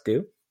of us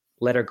do.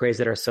 Letter grades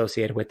that are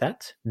associated with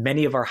that.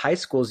 Many of our high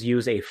schools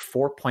use a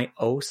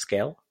 4.0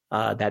 scale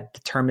that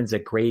determines a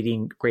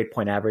grade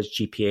point average,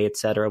 GPA, et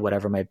cetera,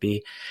 whatever it might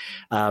be.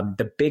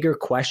 The bigger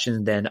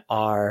questions then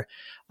are,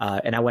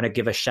 and I want to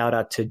give a shout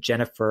out to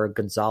Jennifer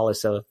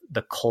Gonzalez of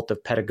the Cult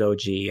of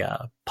Pedagogy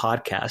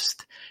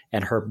podcast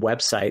and her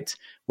website,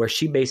 where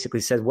she basically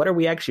says, what are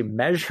we actually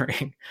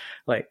measuring?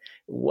 Like,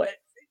 what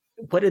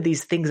do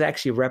these things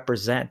actually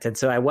represent? And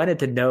so I wanted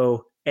to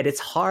know. And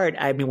it's hard.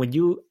 I mean,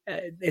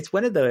 it's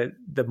one of the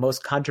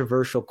most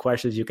controversial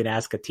questions you can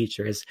ask a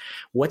teacher is,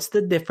 what's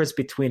the difference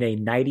between a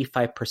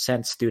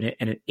 95% student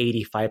and an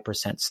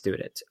 85%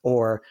 student,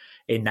 or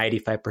a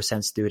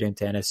 95%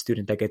 student and a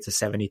student that gets a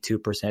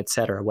 72%, et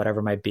cetera, whatever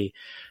it might be.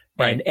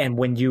 Right. And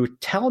when you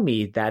tell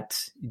me that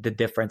the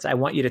difference, I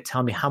want you to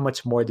tell me how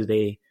much more do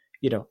they,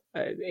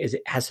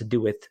 it has to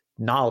do with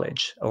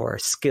knowledge or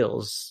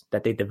skills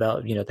that they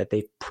develop, that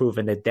they've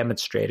proven, they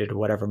demonstrated, or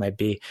whatever it might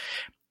be.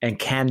 And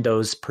can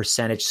those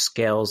percentage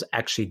scales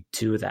actually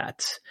do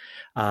that?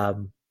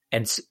 And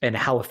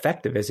how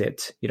effective is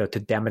it, to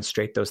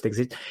demonstrate those things?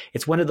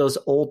 It's one of those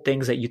old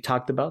things that you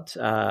talked about,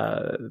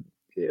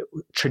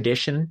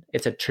 tradition.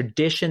 It's a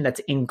tradition that's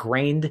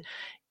ingrained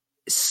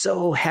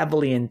so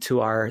heavily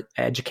into our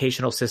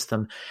educational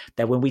system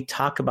that when we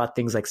talk about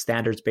things like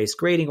standards-based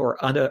grading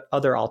or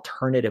other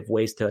alternative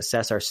ways to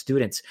assess our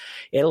students,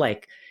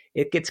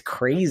 it gets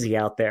crazy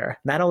out there,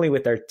 not only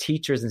with our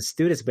teachers and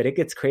students, but it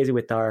gets crazy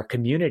with our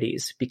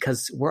communities,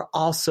 because we're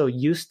all so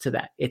used to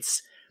that.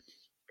 It's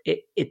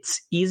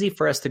easy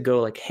for us to go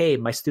like, hey,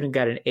 my student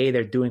got an A,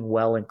 they're doing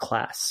well in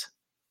class.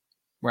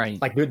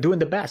 Right. Like they're doing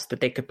the best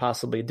that they could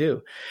possibly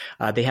do.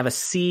 They have a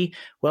C.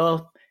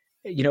 Well,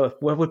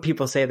 what would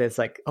people say that's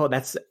like, oh,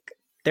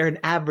 they're an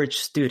average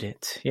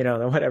student,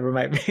 whatever it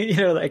might be,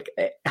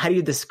 how do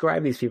you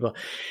describe these people?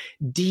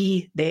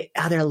 D, they're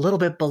a little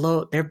bit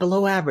they're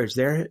below average.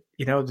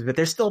 But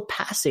they're still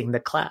passing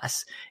the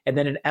class. And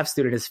then an F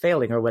student is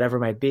failing or whatever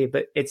it might be.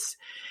 But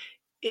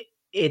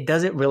it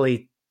doesn't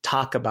really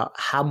talk about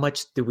how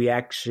much do we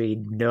actually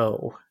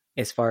know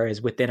as far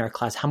as within our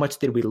class, how much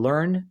did we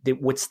learn?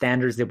 What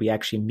standards did we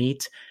actually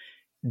meet?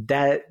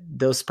 That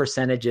those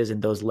percentages and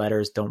those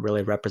letters don't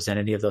really represent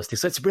any of those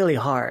things. So it's really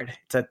hard.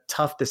 It's a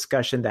tough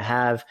discussion to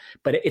have,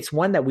 but it's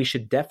one that we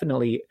should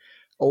definitely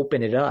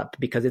open it up,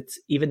 because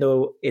even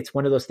though it's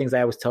one of those things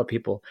I always tell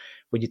people,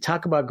 when you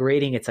talk about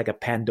grading, it's like a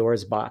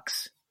Pandora's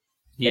box.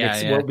 Yeah.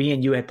 And what we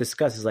and you had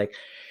discussed is like,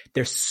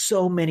 there's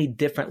so many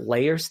different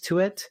layers to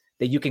it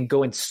that you can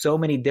go in so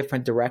many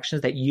different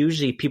directions that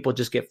usually people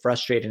just get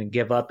frustrated and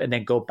give up and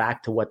then go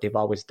back to what they've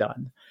always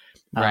done.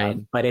 Right.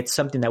 But it's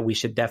something that we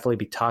should definitely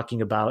be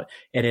talking about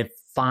and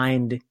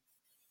find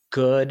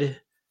good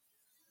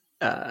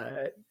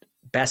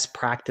best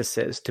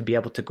practices to be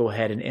able to go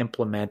ahead and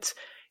implement,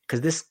 because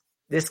this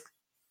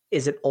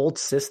is an old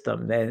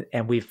system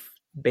and we've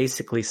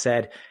basically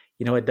said,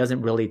 it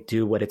doesn't really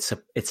do what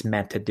it's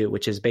meant to do,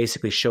 which is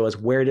basically show us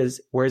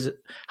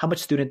how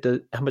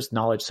much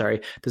knowledge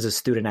does a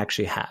student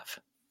actually have.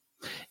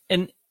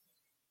 And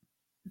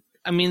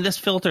I mean, this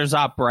filters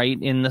up, right,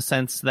 in the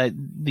sense that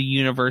the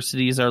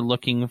universities are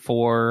looking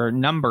for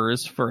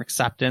numbers for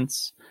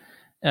acceptance.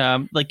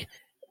 So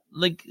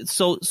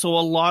a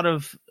lot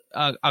of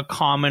a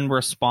common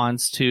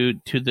response to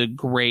the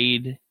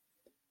grade,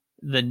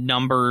 the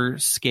number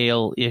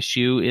scale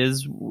issue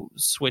is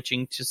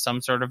switching to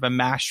some sort of a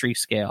mastery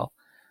scale,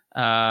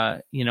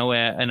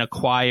 an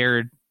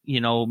acquired,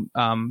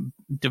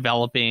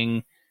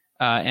 developing,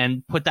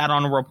 and put that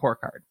on a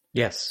report card.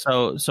 Yes.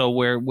 So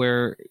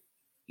where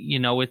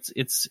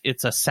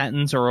it's a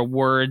sentence or a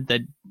word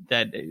that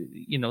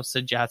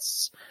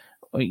suggests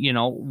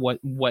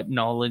what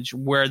knowledge,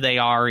 where they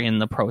are in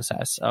the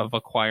process of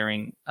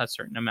acquiring a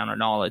certain amount of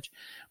knowledge.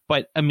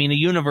 But I mean, a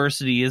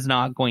university is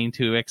not going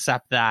to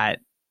accept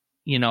that,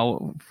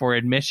 for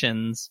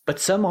admissions. But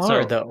some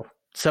are, though.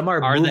 Some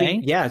are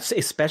moving, they? Yeah,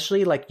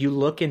 especially like you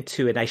look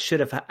into it. I should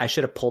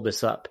have pulled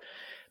this up.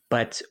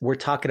 But we're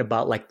talking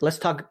about let's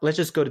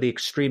just go to the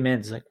extreme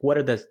ends. Like, what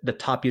are the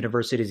top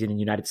universities in the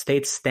United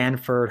States?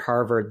 Stanford,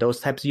 Harvard,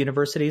 those types of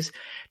universities.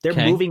 They're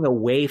moving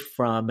away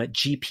from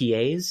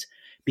GPAs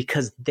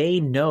because they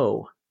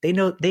know, they're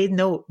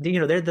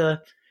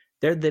the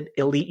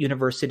elite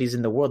universities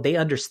in the world. They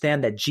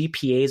understand that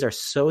GPAs are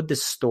so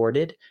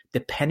distorted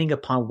depending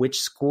upon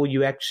which school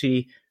you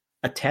actually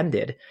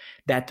attended,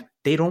 that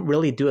they don't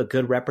really do a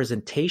good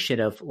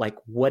representation of like,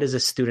 what does a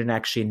student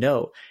actually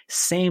know?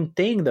 Same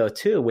thing though,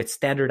 too, with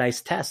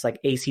standardized tests like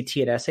ACT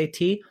and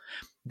SAT.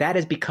 That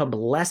has become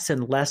less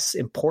and less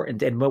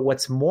important. And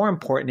what's more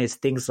important is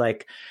things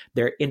like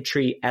their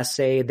entry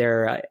essay,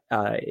 their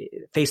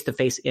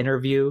face-to-face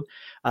interview.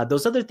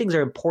 Those other things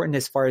are important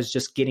as far as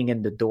just getting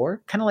in the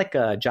door, kind of like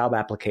a job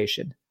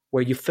application,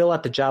 where you fill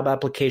out the job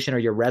application or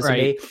your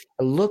resume. Right.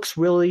 It looks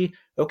really,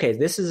 okay,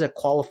 this is a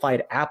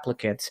qualified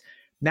applicant,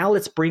 Now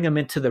let's bring them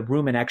into the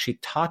room and actually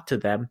talk to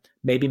them,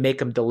 maybe make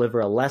them deliver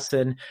a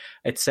lesson,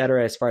 et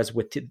cetera, as far as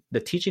with the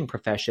teaching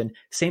profession.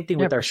 Same thing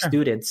with our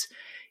students.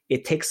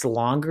 It takes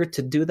longer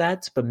to do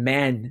that, but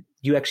man,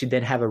 you actually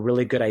then have a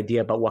really good idea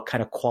about what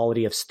kind of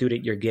quality of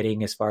student you're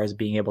getting as far as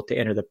being able to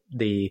enter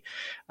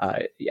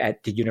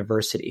at the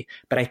university.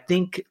 But I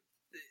think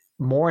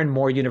more and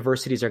more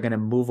universities are going to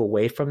move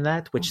away from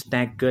that, which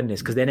thank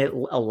goodness, because then it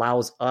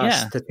allows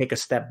us to take a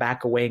step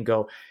back away and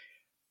go,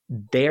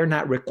 they're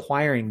not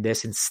requiring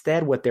this.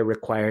 Instead, what they're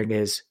requiring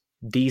is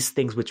these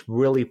things which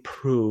really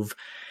prove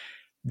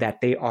that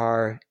they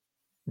are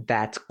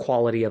that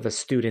quality of a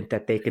student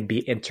that they can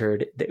be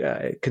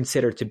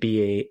considered to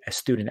be a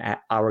student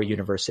at our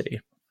university.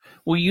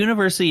 Well,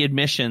 university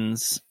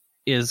admissions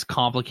is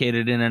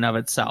complicated in and of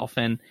itself.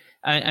 And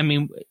I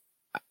mean,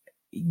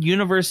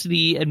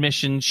 university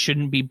admissions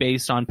shouldn't be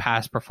based on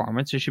past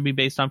performance. It should be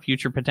based on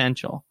future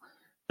potential.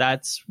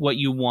 That's what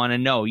you want to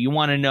know. You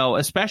want to know,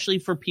 especially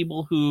for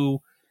people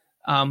who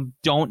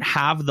don't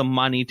have the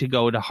money to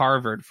go to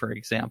Harvard, for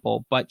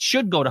example, but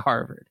should go to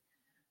Harvard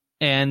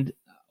and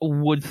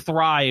would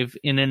thrive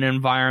in an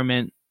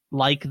environment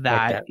like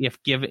that,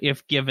 if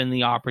given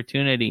the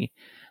opportunity.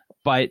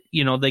 But,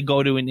 you know, they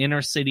go to an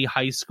inner city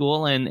high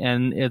school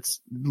and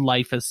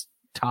life is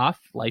tough.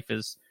 Life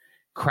is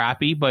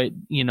crappy, but,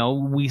 you know,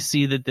 we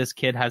see that this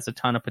kid has a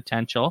ton of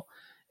potential.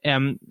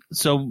 And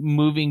so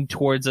moving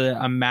towards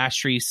a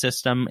mastery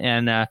system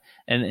and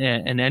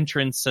an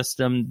entrance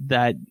system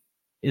that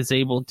is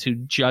able to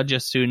judge a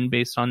student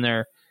based on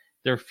their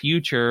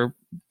future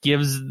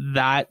gives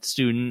that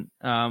student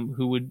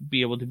who would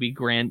be able to be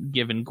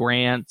given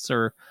grants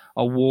or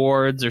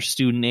awards or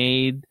student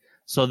aid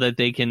so that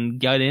they can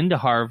get into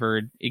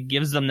Harvard. It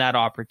gives them that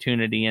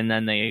opportunity, and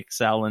then they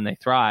excel and they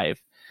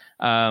thrive.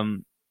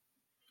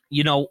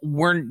 You know,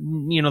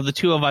 the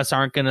two of us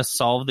aren't going to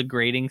solve the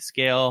grading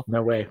scale.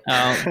 No way.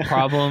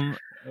 Problem.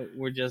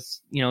 We're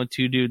just,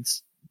 two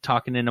dudes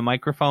talking into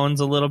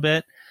microphones a little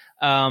bit.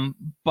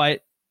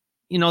 But,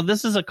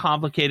 this is a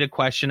complicated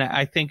question.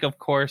 I think, of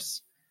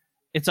course,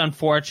 it's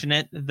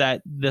unfortunate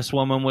that this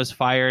woman was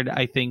fired.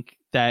 I think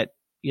that,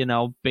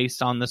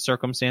 based on the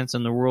circumstance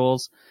and the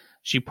rules,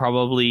 she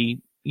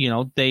probably,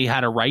 they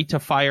had a right to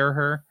fire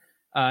her.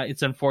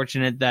 It's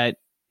unfortunate that,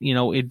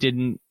 it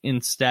didn't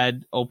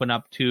instead open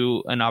up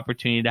to an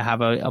opportunity to have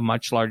a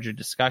much larger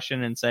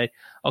discussion and say,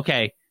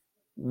 okay,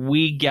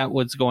 we get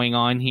what's going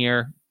on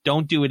here.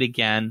 Don't do it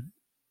again.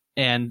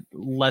 And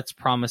let's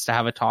promise to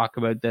have a talk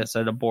about this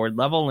at a board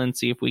level and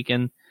see if we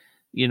can,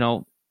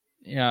 have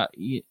an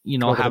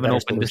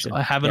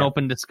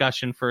open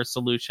discussion for a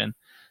solution.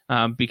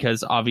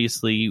 Because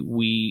obviously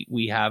we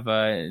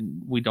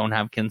don't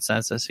have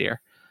consensus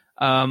here.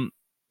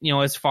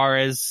 As far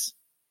as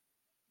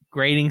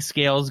grading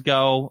scales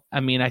go, I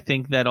mean, I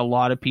think that a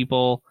lot of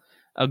people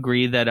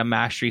agree that a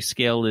mastery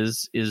scale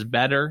is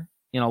better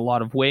in a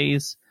lot of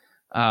ways.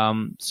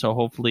 So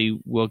hopefully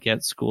we'll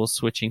get schools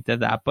switching to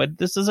that. But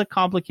this is a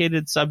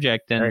complicated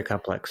subject and very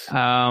complex.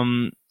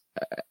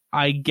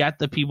 I get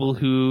the people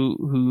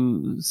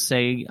who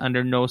say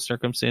under no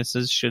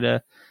circumstances should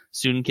a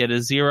student get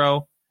a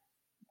 0.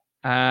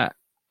 I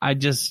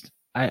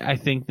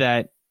think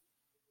that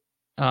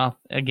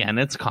again,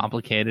 it's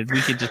complicated.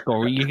 You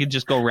could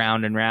just go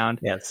round and round.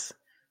 Yes.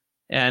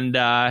 And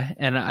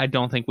I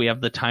don't think we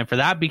have the time for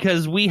that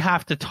because we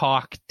have to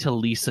talk to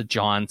Lisa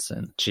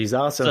Johnson. She's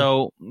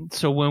awesome.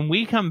 So when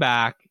we come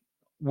back,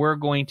 we're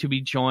going to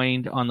be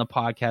joined on the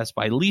podcast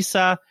by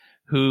Lisa,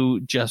 who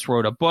just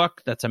wrote a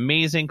book that's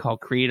amazing called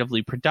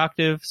Creatively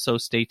Productive. So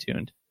stay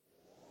tuned.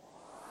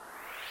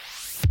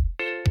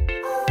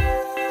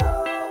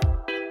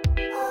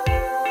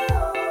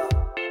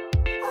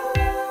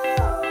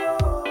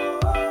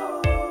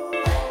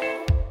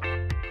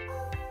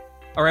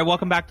 All right,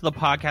 welcome back to the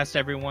podcast,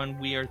 everyone.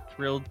 We are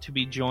thrilled to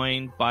be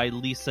joined by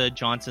Lisa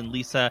Johnson.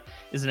 Lisa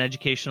is an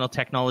educational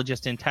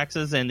technologist in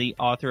Texas and the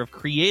author of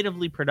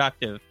Creatively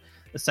Productive,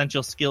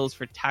 Essential Skills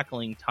for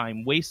Tackling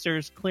Time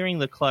Wasters, Clearing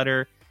the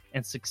Clutter,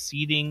 and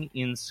Succeeding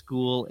in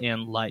School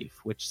and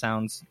Life, which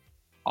sounds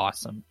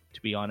awesome,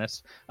 to be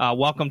honest.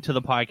 Welcome to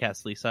the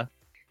podcast, Lisa.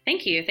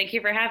 Thank you. Thank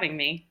you for having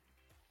me.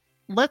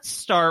 Let's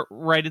start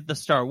right at the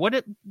start.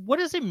 What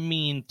does it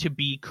mean to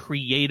be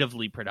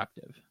creatively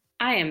productive?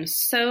 I am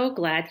so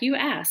glad you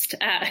asked.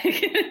 I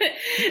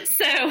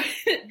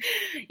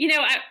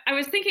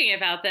was thinking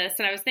about this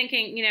and I was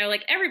thinking,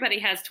 like everybody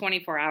has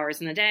 24 hours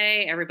in the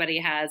day. Everybody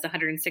has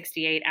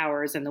 168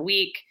 hours in the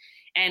week.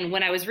 And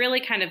when I was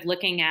really kind of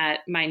looking at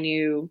my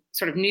new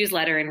sort of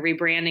newsletter and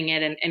rebranding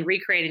it and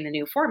recreating the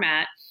new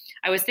format,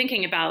 I was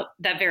thinking about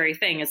that very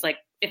thing is like,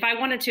 if I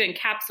wanted to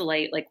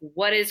encapsulate, like,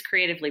 what is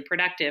creatively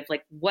productive?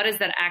 Like, what does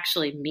that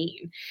actually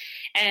mean?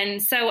 And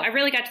so I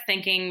really got to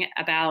thinking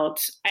about,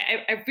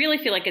 I really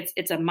feel like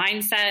it's a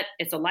mindset,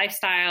 it's a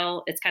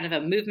lifestyle, it's kind of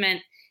a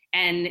movement.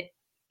 And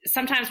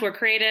sometimes we're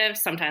creative,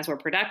 sometimes we're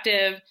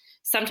productive.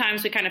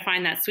 Sometimes we kind of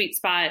find that sweet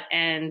spot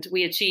and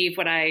we achieve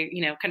what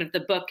kind of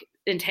the book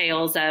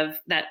entails of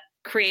that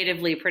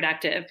creatively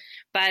productive.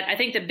 But I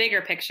think the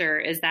bigger picture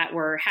is that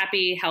we're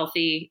happy,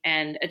 healthy,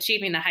 and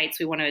achieving the heights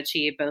we want to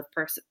achieve, both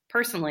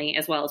personally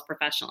as well as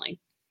professionally.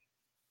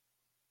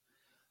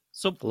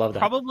 So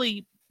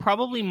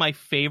probably my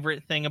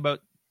favorite thing about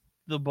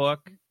the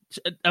book,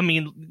 I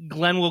mean,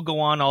 Glenn will go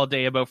on all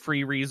day about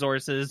free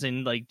resources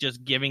and like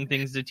just giving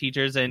things to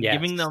teachers and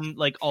giving them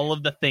like all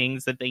of the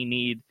things that they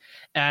need.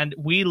 And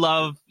we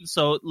love,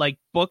 so like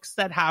books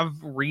that have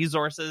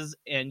resources,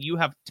 and you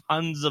have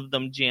tons of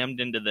them jammed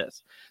into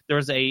this.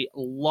 There's a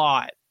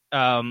lot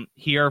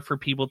here for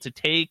people to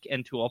take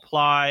and to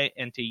apply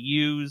and to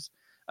use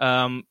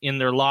in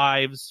their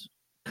lives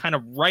kind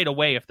of right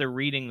away if they're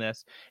reading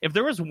this. If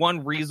there was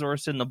one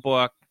resource in the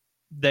book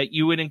that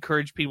you would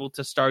encourage people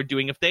to start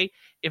doing, if they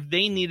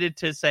needed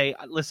to say,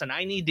 listen,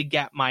 I need to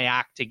get my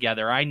act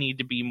together, I need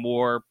to be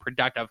more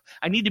productive,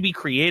 I need to be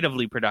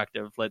creatively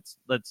productive, let's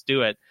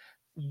do it,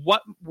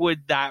 what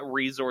would that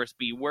resource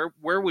be?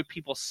 Where would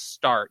people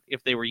start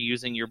if they were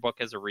using your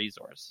book as a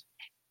resource?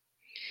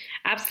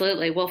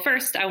 Absolutely. Well,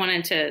 first I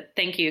wanted to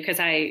thank you, because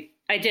I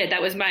did,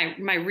 that was my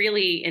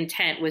really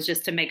intent, was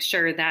just to make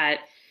sure that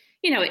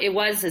it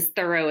was as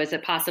thorough as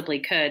it possibly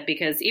could,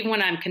 because even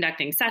when I'm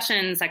conducting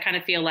sessions, I kind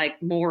of feel like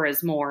more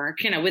is more,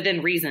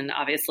 within reason,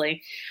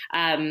 obviously.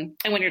 And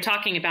when you're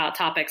talking about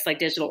topics like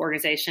digital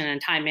organization and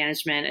time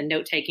management and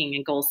note taking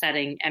and goal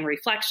setting and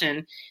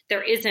reflection,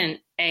 there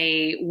isn't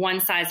a one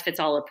size fits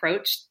all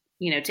approach,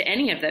 to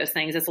any of those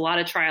things. It's a lot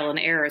of trial and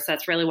error. So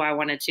that's really why I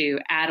wanted to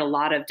add a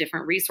lot of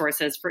different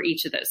resources for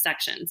each of those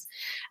sections.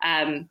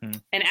 And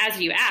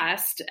as you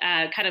asked,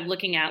 kind of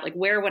looking at like,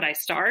 where would I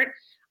start?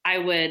 I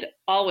would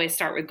always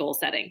start with goal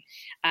setting.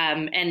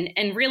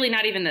 And really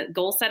not even the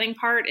goal setting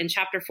part. In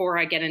chapter 4,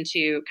 I get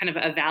into kind of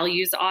a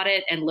values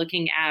audit and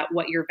looking at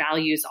what your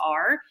values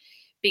are,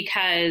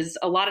 because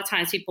a lot of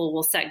times people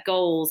will set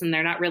goals and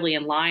they're not really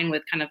in line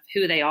with kind of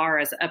who they are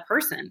as a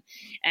person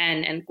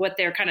and what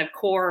their kind of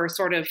core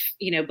sort of,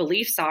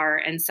 beliefs are.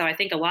 And so I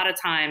think a lot of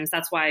times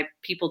that's why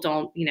people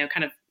don't,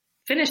 kind of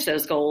finish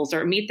those goals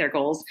or meet their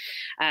goals.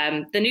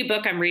 The new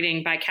book I'm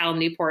reading by Cal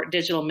Newport,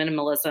 Digital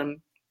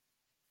Minimalism,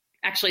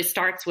 actually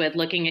starts with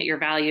looking at your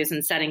values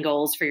and setting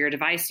goals for your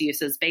device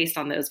uses based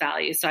on those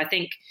values. So I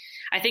think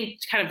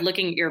kind of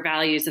looking at your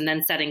values and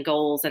then setting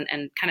goals and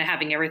kind of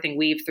having everything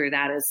weave through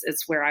that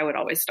is where I would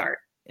always start.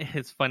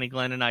 It's funny,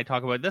 Glenn and I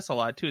talk about this a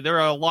lot too. There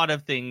are a lot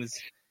of things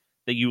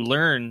that you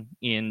learn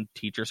in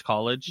Teachers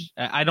College.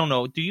 I don't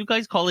know. Do you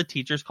guys call it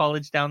Teachers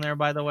College down there,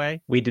 by the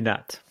way? We do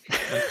not.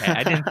 Okay,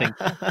 I didn't think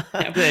so.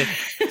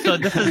 So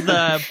this is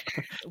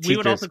we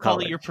would also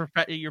call it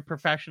your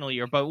professional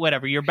year, but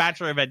whatever, your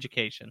Bachelor of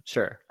Education.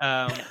 Sure.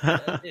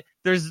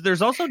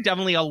 There's also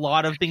definitely a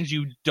lot of things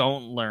you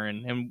don't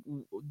learn,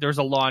 and there's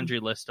a laundry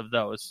list of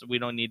those. So we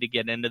don't need to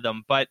get into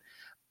them, but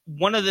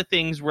one of the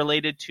things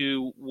related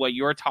to what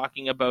you're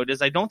talking about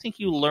is I don't think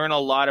you learn a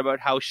lot about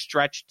how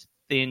stretched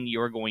thin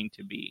you're going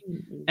to be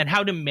and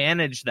how to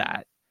manage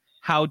that,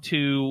 how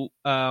to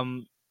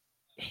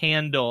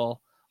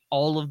handle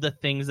all of the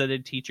things that a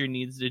teacher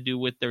needs to do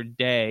with their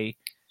day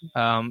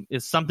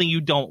is something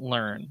you don't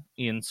learn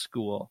in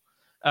school.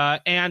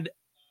 And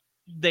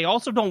they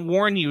also don't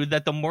warn you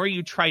that the more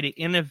you try to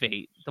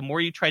innovate, the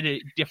more you try to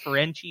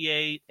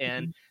differentiate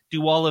and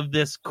do all of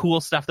this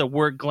cool stuff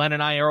that Glenn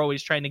and I are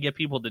always trying to get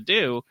people to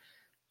do,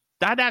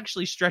 that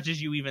actually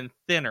stretches you even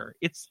thinner.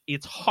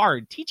 It's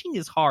hard. Teaching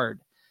is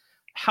hard.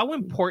 How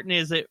important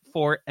is it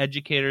for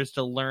educators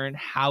to learn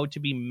how to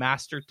be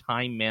master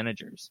time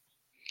managers?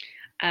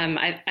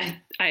 I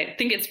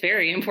think it's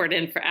very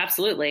important, for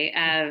absolutely.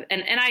 And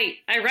I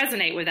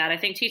resonate with that. I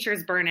think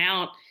teachers burn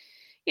out,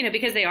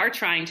 because they are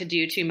trying to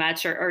do too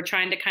much or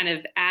trying to kind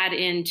of add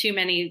in too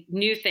many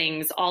new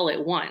things all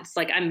at once.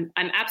 Like I'm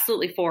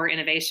absolutely for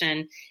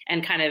innovation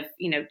and kind of,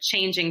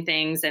 changing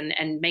things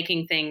and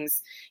making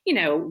things,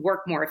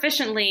 work more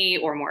efficiently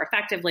or more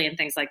effectively and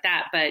things like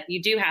that. But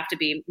you do have to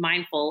be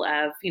mindful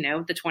of,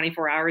 the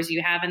 24 hours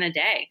you have in a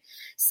day.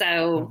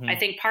 So I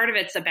think part of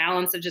it's a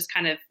balance of just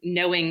kind of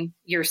knowing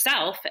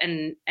yourself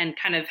and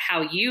kind of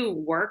how you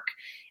work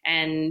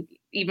and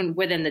even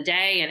within the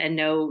day and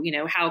know,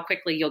 how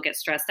quickly you'll get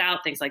stressed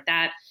out, things like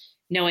that,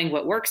 knowing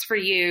what works for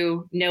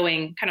you,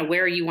 knowing kind of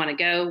where you want to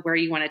go, where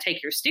you want to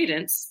take your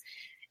students,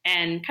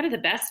 and kind of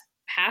the best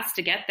paths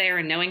to get there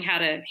and knowing how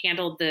to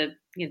handle the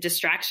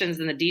distractions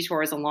and the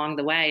detours along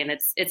the way. And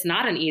it's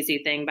not an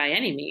easy thing by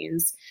any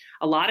means.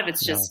 A lot of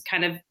it's just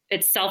kind of,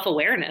 it's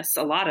self-awareness,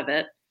 a lot of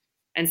it,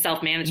 and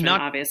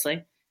self-management,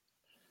 obviously.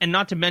 And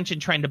not to mention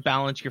trying to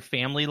balance your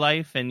family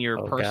life and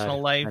your personal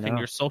life and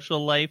your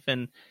social life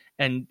and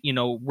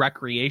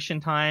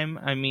recreation time.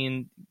 I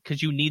mean,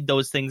 because you need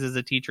those things as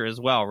a teacher as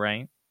well,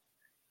 right?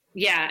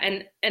 Yeah.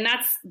 And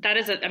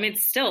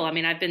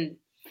I've been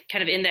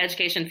kind of in the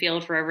education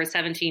field for over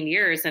 17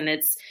 years. And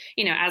it's,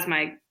 as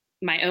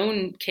my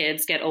own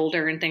kids get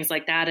older and things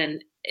like that,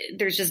 and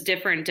there's just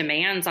different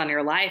demands on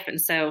your life. And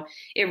so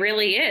it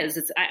really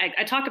is.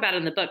 I talk about it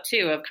in the book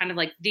too, of kind of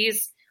like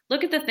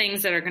look at the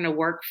things that are going to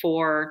work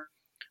for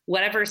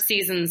whatever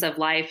seasons of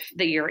life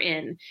that you're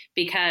in,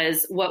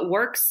 because what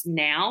works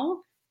now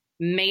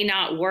may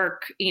not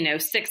work,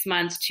 6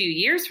 months, 2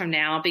 years from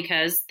now,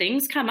 because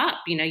things come up.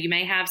 You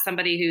may have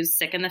somebody who's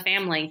sick in the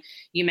family.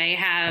 You may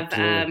have,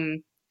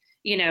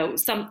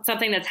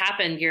 something that's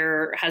happened.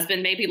 Your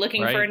husband may be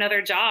looking for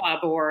another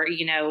job, or,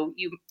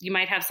 you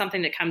might have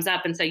something that comes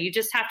up. And so you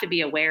just have to be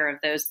aware of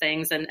those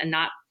things and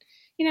not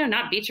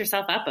beat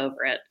yourself up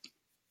over it.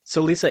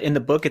 So Lisa, in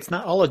the book, it's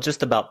not all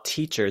just about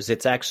teachers.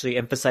 It's actually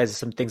emphasizes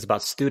some things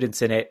about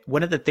students in it.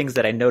 One of the things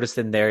that I noticed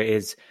in there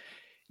is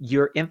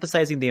you're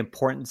emphasizing the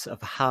importance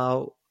of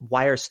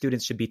why our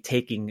students should be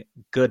taking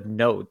good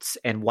notes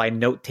and why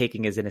note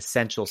taking is an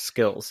essential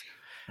skill.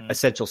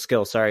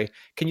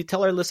 Can you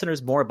tell our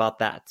listeners more about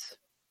that?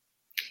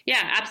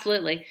 Yeah,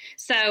 absolutely.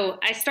 So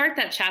I start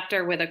that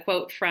chapter with a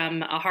quote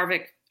from a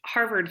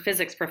Harvard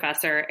physics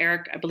professor,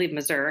 Eric, I believe,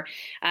 Mazur.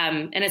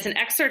 And it's an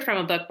excerpt from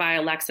a book by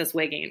Alexis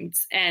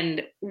Wiggins.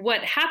 And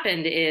what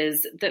happened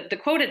is the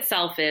quote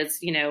itself is,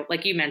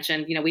 like you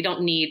mentioned, we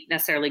don't need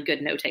necessarily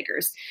good note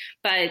takers,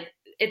 but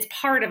it's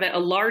part of a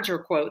larger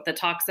quote that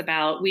talks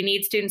about we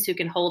need students who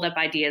can hold up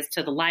ideas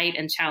to the light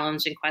and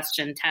challenge and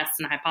question, test,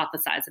 and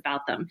hypothesize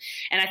about them.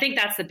 And I think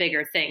that's the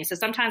bigger thing. So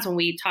sometimes when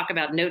we talk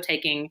about note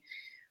taking,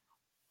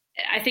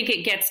 I think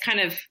it gets kind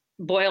of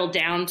boiled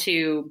down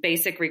to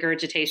basic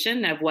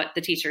regurgitation of what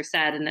the teacher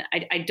said. And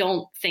I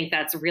don't think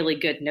that's really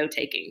good note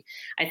taking.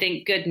 I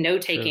think good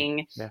note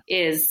taking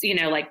is,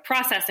 like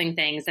processing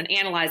things and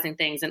analyzing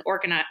things and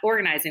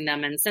organizing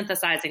them and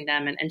synthesizing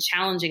them and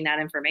challenging that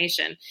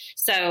information.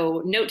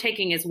 So note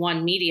taking is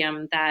one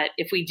medium that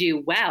if we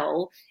do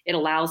well, it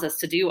allows us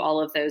to do all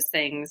of those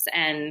things.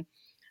 And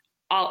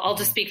I'll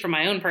just speak from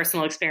my own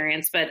personal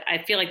experience, but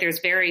I feel like there's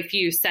very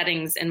few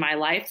settings in my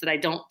life that I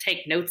don't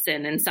take notes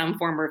in some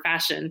form or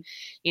fashion.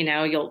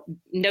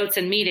 Notes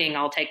in meeting,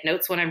 I'll take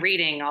notes when I'm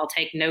reading, I'll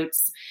take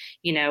notes,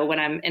 when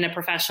I'm in a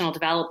professional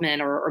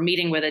development or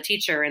meeting with a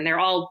teacher, and they're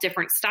all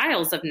different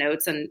styles of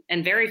notes,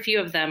 and very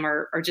few of them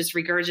are just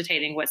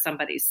regurgitating what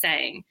somebody's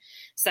saying.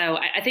 So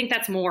I think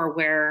that's more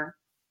where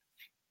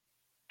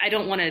I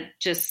don't want to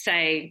just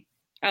say,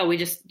 oh, we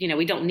just,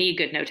 we don't need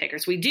good note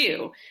takers. We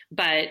do,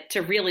 but to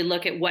really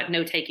look at what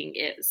note taking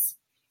is.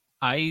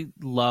 I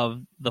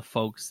love the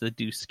folks that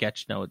do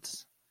sketch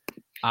notes.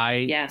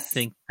 I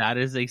think that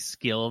is a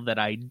skill that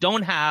I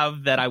don't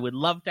have, that I would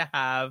love to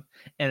have.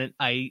 And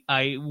I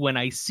when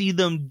I see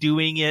them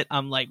doing it,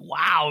 I'm like,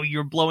 wow,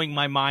 you're blowing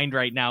my mind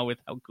right now with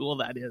how cool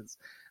that is.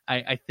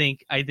 I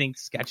think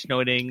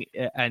sketchnoting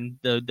and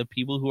the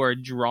people who are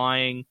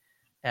drawing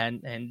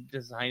and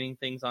designing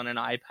things on an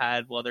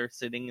iPad while they're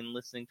sitting and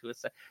listening to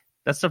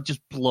that stuff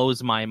just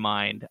blows my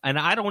mind. And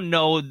I don't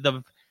know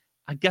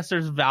I guess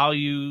there's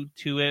value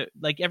to it.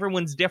 Like,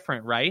 everyone's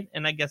different, right?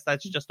 And I guess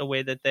that's just a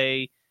way that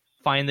they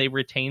find they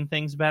retain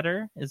things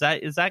better. Is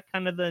that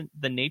kind of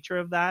the nature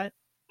of that?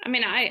 I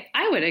mean,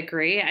 I would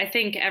agree. I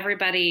think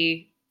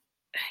everybody,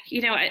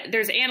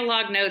 there's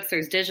analog notes,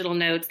 there's digital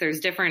notes, there's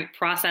different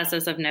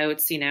processes of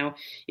notes. You've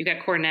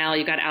got Cornell,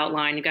 you've got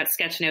outline, you've got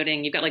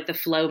sketchnoting, you've got like the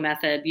flow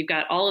method, you've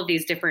got all of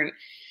these different,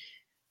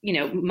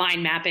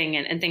 mind mapping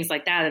and things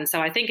like that. And so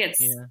I think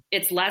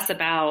it's less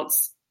about,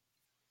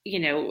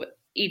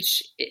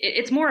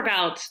 it's more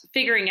about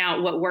figuring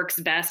out what works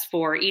best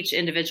for each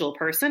individual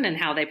person and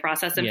how they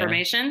process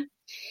information.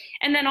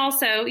 And then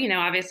also,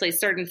 obviously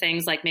certain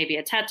things like maybe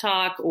a TED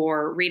Talk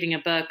or reading a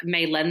book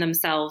may lend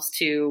themselves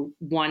to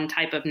one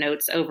type of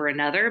notes over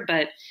another.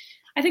 But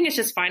I think it's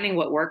just finding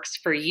what works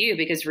for you,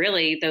 because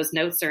really those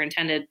notes are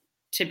intended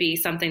to be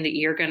something that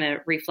you're going to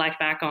reflect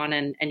back on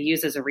and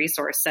use as a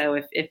resource. So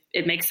if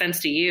it makes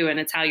sense to you and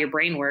it's how your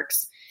brain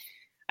works,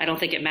 I don't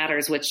think it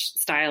matters which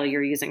style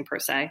you're using per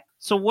se.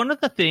 So one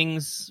of the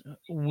things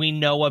we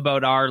know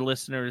about our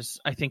listeners,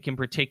 I think in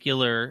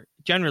particular,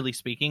 generally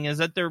speaking, is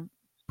that they're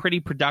pretty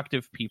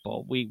productive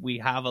people.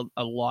 We have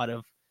a lot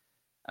of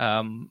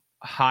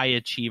high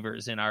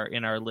achievers in our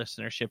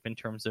listenership in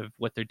terms of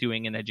what they're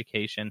doing in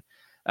education.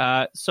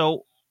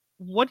 So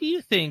what do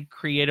you think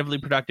creatively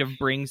productive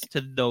brings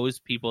to those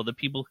people, the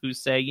people who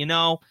say,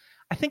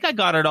 I think I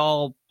got it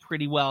all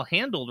pretty well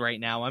handled right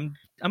now.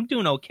 I'm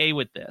doing okay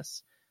with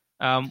this.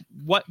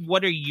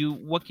 Do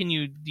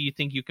you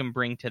think you can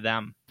bring to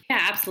them?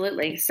 Yeah,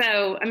 absolutely.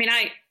 So, I mean,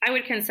 I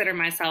would consider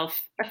myself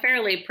a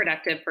fairly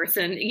productive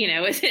person,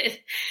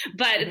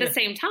 but at the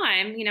same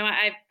time,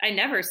 I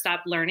never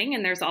stop learning,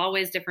 and there's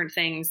always different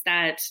things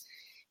that,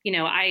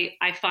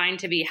 I find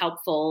to be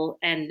helpful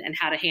and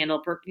how to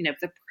handle,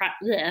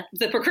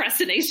 the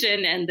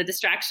procrastination and the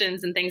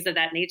distractions and things of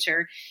that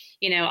nature.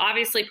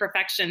 Obviously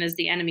perfection is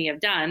the enemy of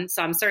done.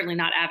 So I'm certainly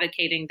not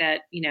advocating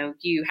that,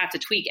 you have to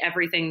tweak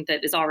everything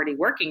that is already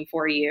working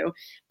for you.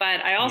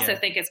 But I also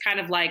think it's kind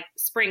of like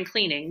spring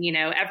cleaning.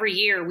 Every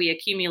year we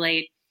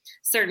accumulate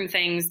certain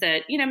things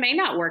that, may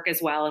not work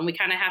as well. And we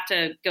kind of have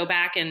to go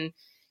back and,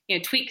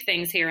 tweak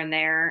things here and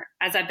there.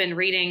 As I've been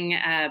reading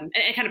and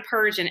kind of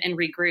purge and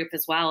regroup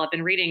as well. I've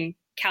been reading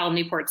Cal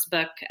Newport's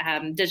book,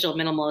 Digital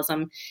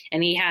Minimalism,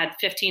 and he had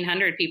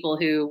 1,500 people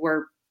who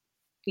were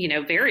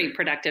very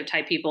productive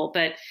type people,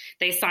 but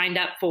they signed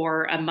up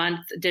for a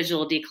month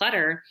digital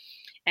declutter,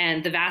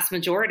 and the vast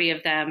majority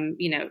of them,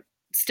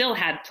 still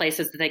had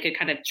places that they could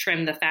kind of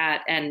trim the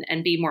fat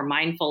and be more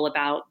mindful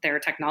about their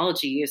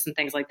technology use and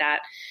things like that.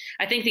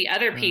 I think the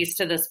other piece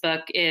to this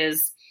book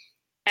is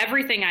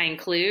everything I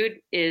include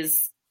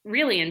is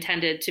really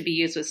intended to be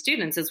used with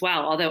students as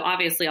well, although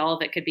obviously all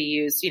of it could be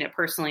used,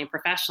 personally and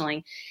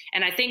professionally.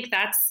 And I think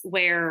that's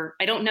where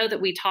I don't know that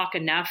we talk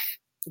enough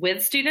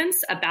with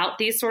students about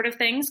these sort of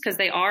things, because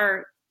they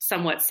are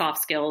somewhat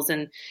soft skills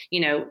and,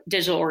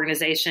 digital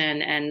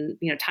organization and,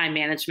 time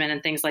management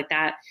and things like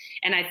that.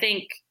 And I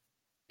think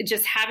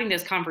just having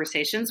those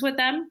conversations with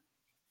them,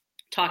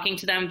 talking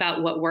to them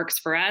about what works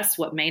for us,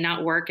 what may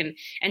not work, and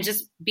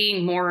just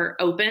being more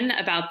open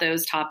about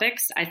those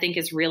topics, I think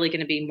is really going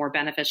to be more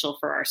beneficial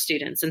for our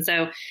students. And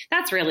so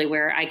that's really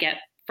where I get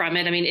from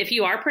it. I mean, if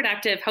you are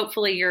productive,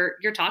 hopefully you're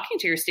talking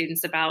to your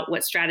students about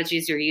what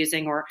strategies you're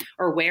using or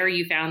where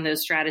you found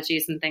those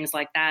strategies and things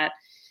like that.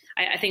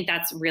 I think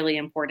that's really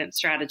important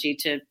strategy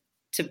to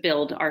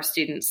build our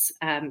students'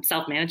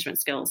 self-management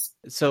skills.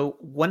 So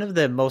one of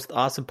the most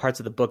awesome parts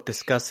of the book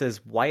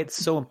discusses why it's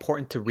so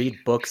important to read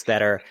books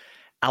that are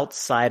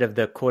outside of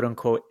the quote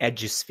unquote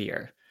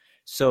edusphere.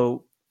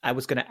 So I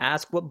was going to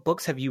ask, what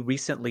books have you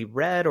recently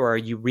read or are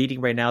you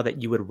reading right now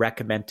that you would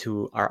recommend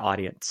to our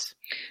audience?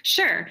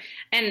 Sure.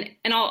 And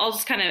I'll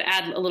just kind of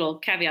add a little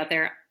caveat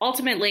there.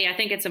 Ultimately, I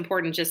think it's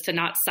important just to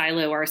not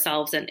silo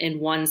ourselves in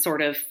one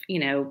sort of,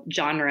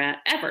 genre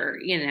ever,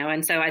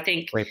 and so I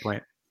think great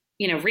point.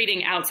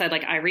 Reading outside,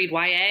 like I read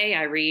YA,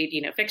 I read,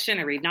 fiction,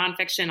 I read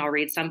nonfiction, I'll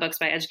read some books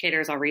by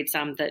educators, I'll read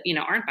some that,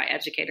 aren't by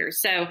educators.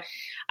 So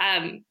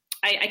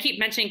I keep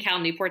mentioning Cal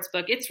Newport's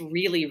book. It's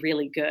really,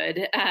 really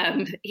good.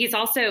 He's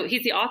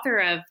the author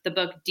of the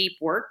book Deep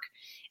Work.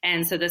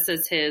 And so this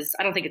is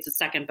I don't think it's his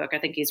second book. I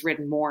think he's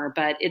written more,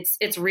 but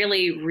it's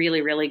really,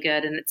 really, really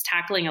good. And it's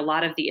tackling a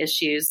lot of the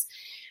issues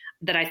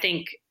that I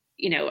think,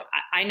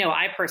 I know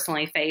I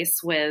personally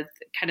face with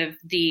kind of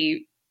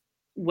the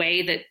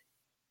way that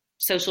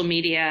social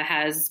media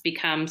has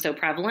become so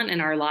prevalent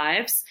in our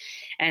lives.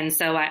 And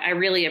so I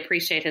really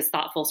appreciate his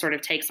thoughtful sort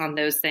of takes on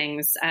those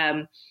things.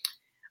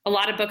 A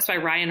lot of books by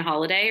Ryan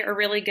Holiday are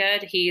really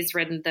good. He's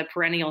written The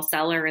Perennial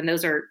Seller, and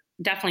those are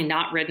definitely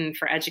not written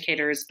for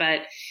educators,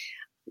 but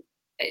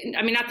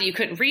I mean, not that you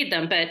couldn't read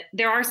them, but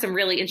there are some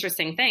really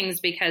interesting things,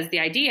 because the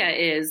idea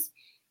is,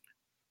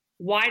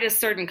 why does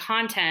certain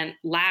content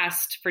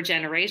last for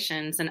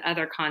generations and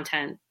other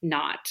content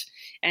not?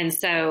 And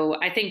so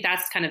I think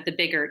that's kind of the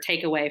bigger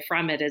takeaway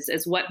from it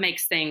is what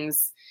makes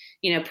things,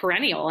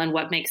 perennial and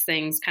what makes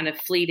things kind of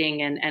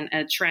fleeting and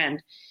a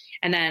trend.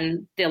 And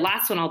then the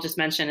last one I'll just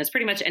mention is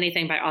pretty much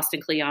anything by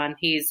Austin Kleon.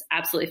 He's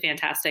absolutely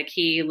fantastic.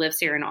 He lives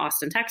here in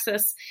Austin,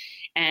 Texas,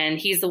 and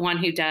he's the one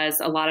who does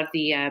a lot of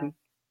the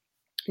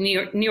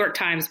New York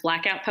Times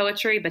blackout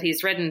poetry, but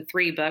he's written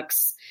 3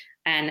 books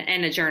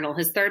and a journal.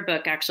 His 3rd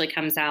book actually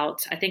comes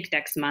out, I think,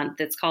 next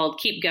month. It's called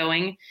Keep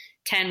Going,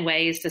 10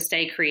 Ways to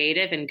Stay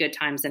Creative in Good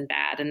Times and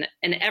Bad. And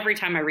every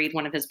time I read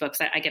one of his books,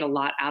 I get a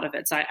lot out of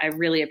it. So I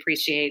really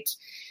appreciate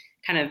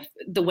kind of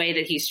the way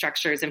that he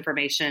structures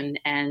information.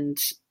 And,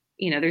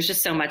 there's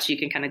just so much you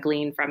can kind of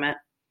glean from it.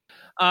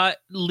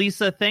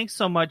 Lisa, thanks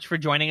so much for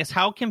joining us.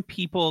 How can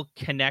people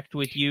connect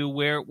with you?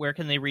 Where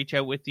can they reach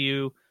out with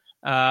you?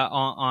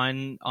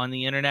 On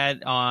the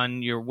internet,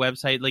 on your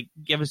website? Like,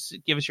 give us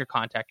your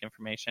contact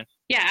information.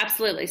 Yeah,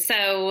 absolutely.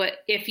 So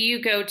if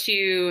you go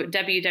to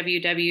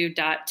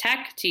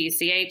www.tech,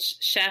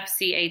 chef,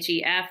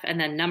 chef, and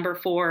then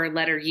 4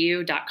 letter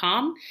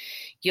u.com,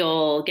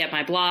 you'll get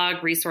my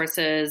blog,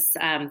 resources.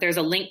 There's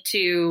a link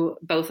to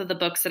both of the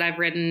books that I've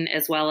written,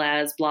 as well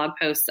as blog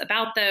posts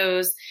about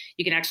those.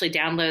 You can actually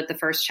download the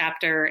first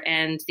chapter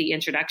and the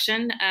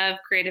introduction of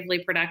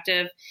Creatively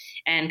Productive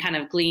and kind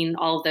of glean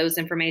all of those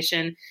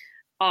information.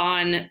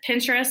 On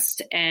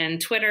Pinterest and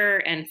Twitter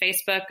and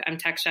Facebook, I'm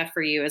Tech Chef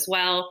for You as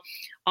well.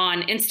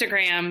 On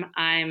Instagram,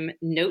 I'm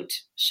Note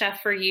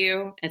Chef for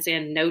You. It's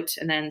in Note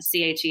and then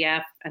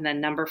CHEF and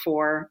then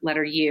 4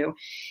 letter U.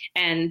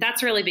 And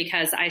that's really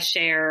because I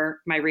share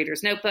my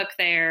reader's notebook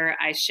there.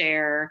 I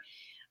share,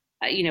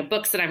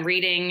 books that I'm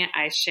reading.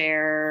 I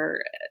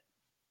share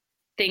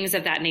things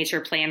of that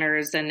nature,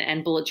 planners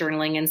and bullet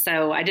journaling. And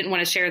so I didn't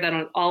want to share that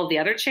on all of the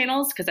other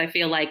channels, because I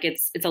feel like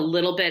it's a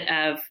little bit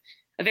of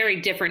a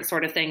very different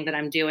sort of thing that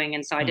I'm doing.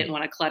 And so I didn't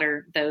want to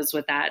clutter those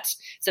with that.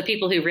 So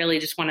people who really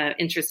just want to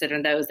interested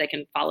in those, they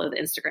can follow the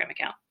Instagram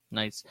account.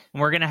 Nice.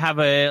 And we're going to have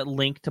a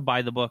link to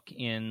buy the book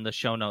in the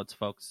show notes,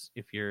 folks,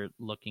 if you're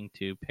looking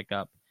to pick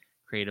up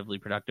Creatively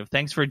Productive.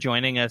 Thanks for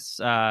joining us,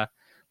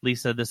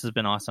 Lisa. This has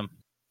been awesome.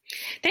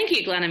 Thank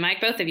you, Glenn and Mike,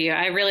 both of you.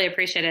 I really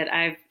appreciate it.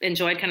 I've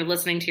enjoyed kind of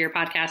listening to your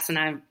podcast, and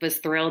I was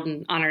thrilled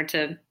and honored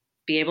to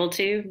be able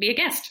to be a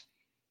guest.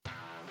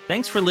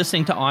 Thanks for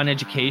listening to On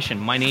Education.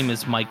 My name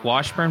is Mike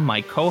Washburn.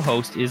 My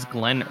co-host is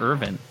Glenn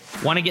Irvin.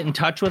 Want to get in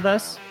touch with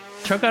us?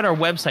 Check out our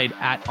website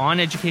at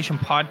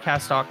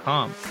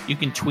oneducationpodcast.com. You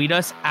can tweet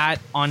us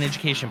at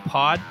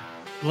oneducationpod.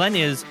 Glenn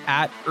is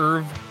at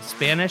Irv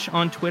Spanish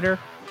on Twitter.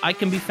 I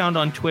can be found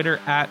on Twitter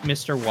at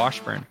Mr.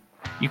 Washburn.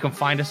 You can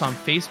find us on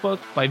Facebook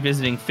by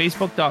visiting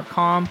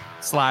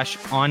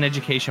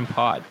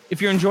facebook.com/oneducationpod.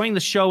 If you're enjoying the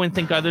show and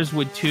think others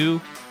would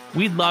too,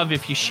 we'd love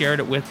if you shared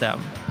it with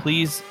them.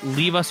 Please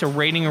leave us a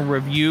rating or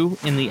review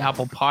in the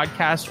Apple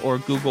Podcast or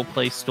Google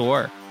Play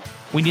Store.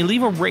 When you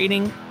leave a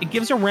rating, it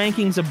gives our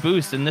rankings a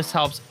boost, and this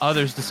helps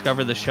others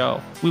discover the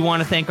show. We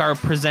want to thank our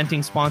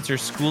presenting sponsor,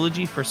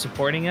 Schoology, for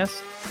supporting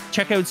us.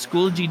 Check out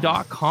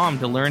Schoology.com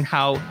to learn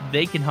how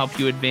they can help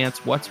you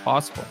advance what's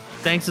possible.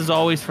 Thanks as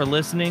always for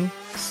listening.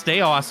 Stay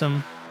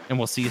awesome, and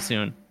we'll see you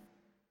soon.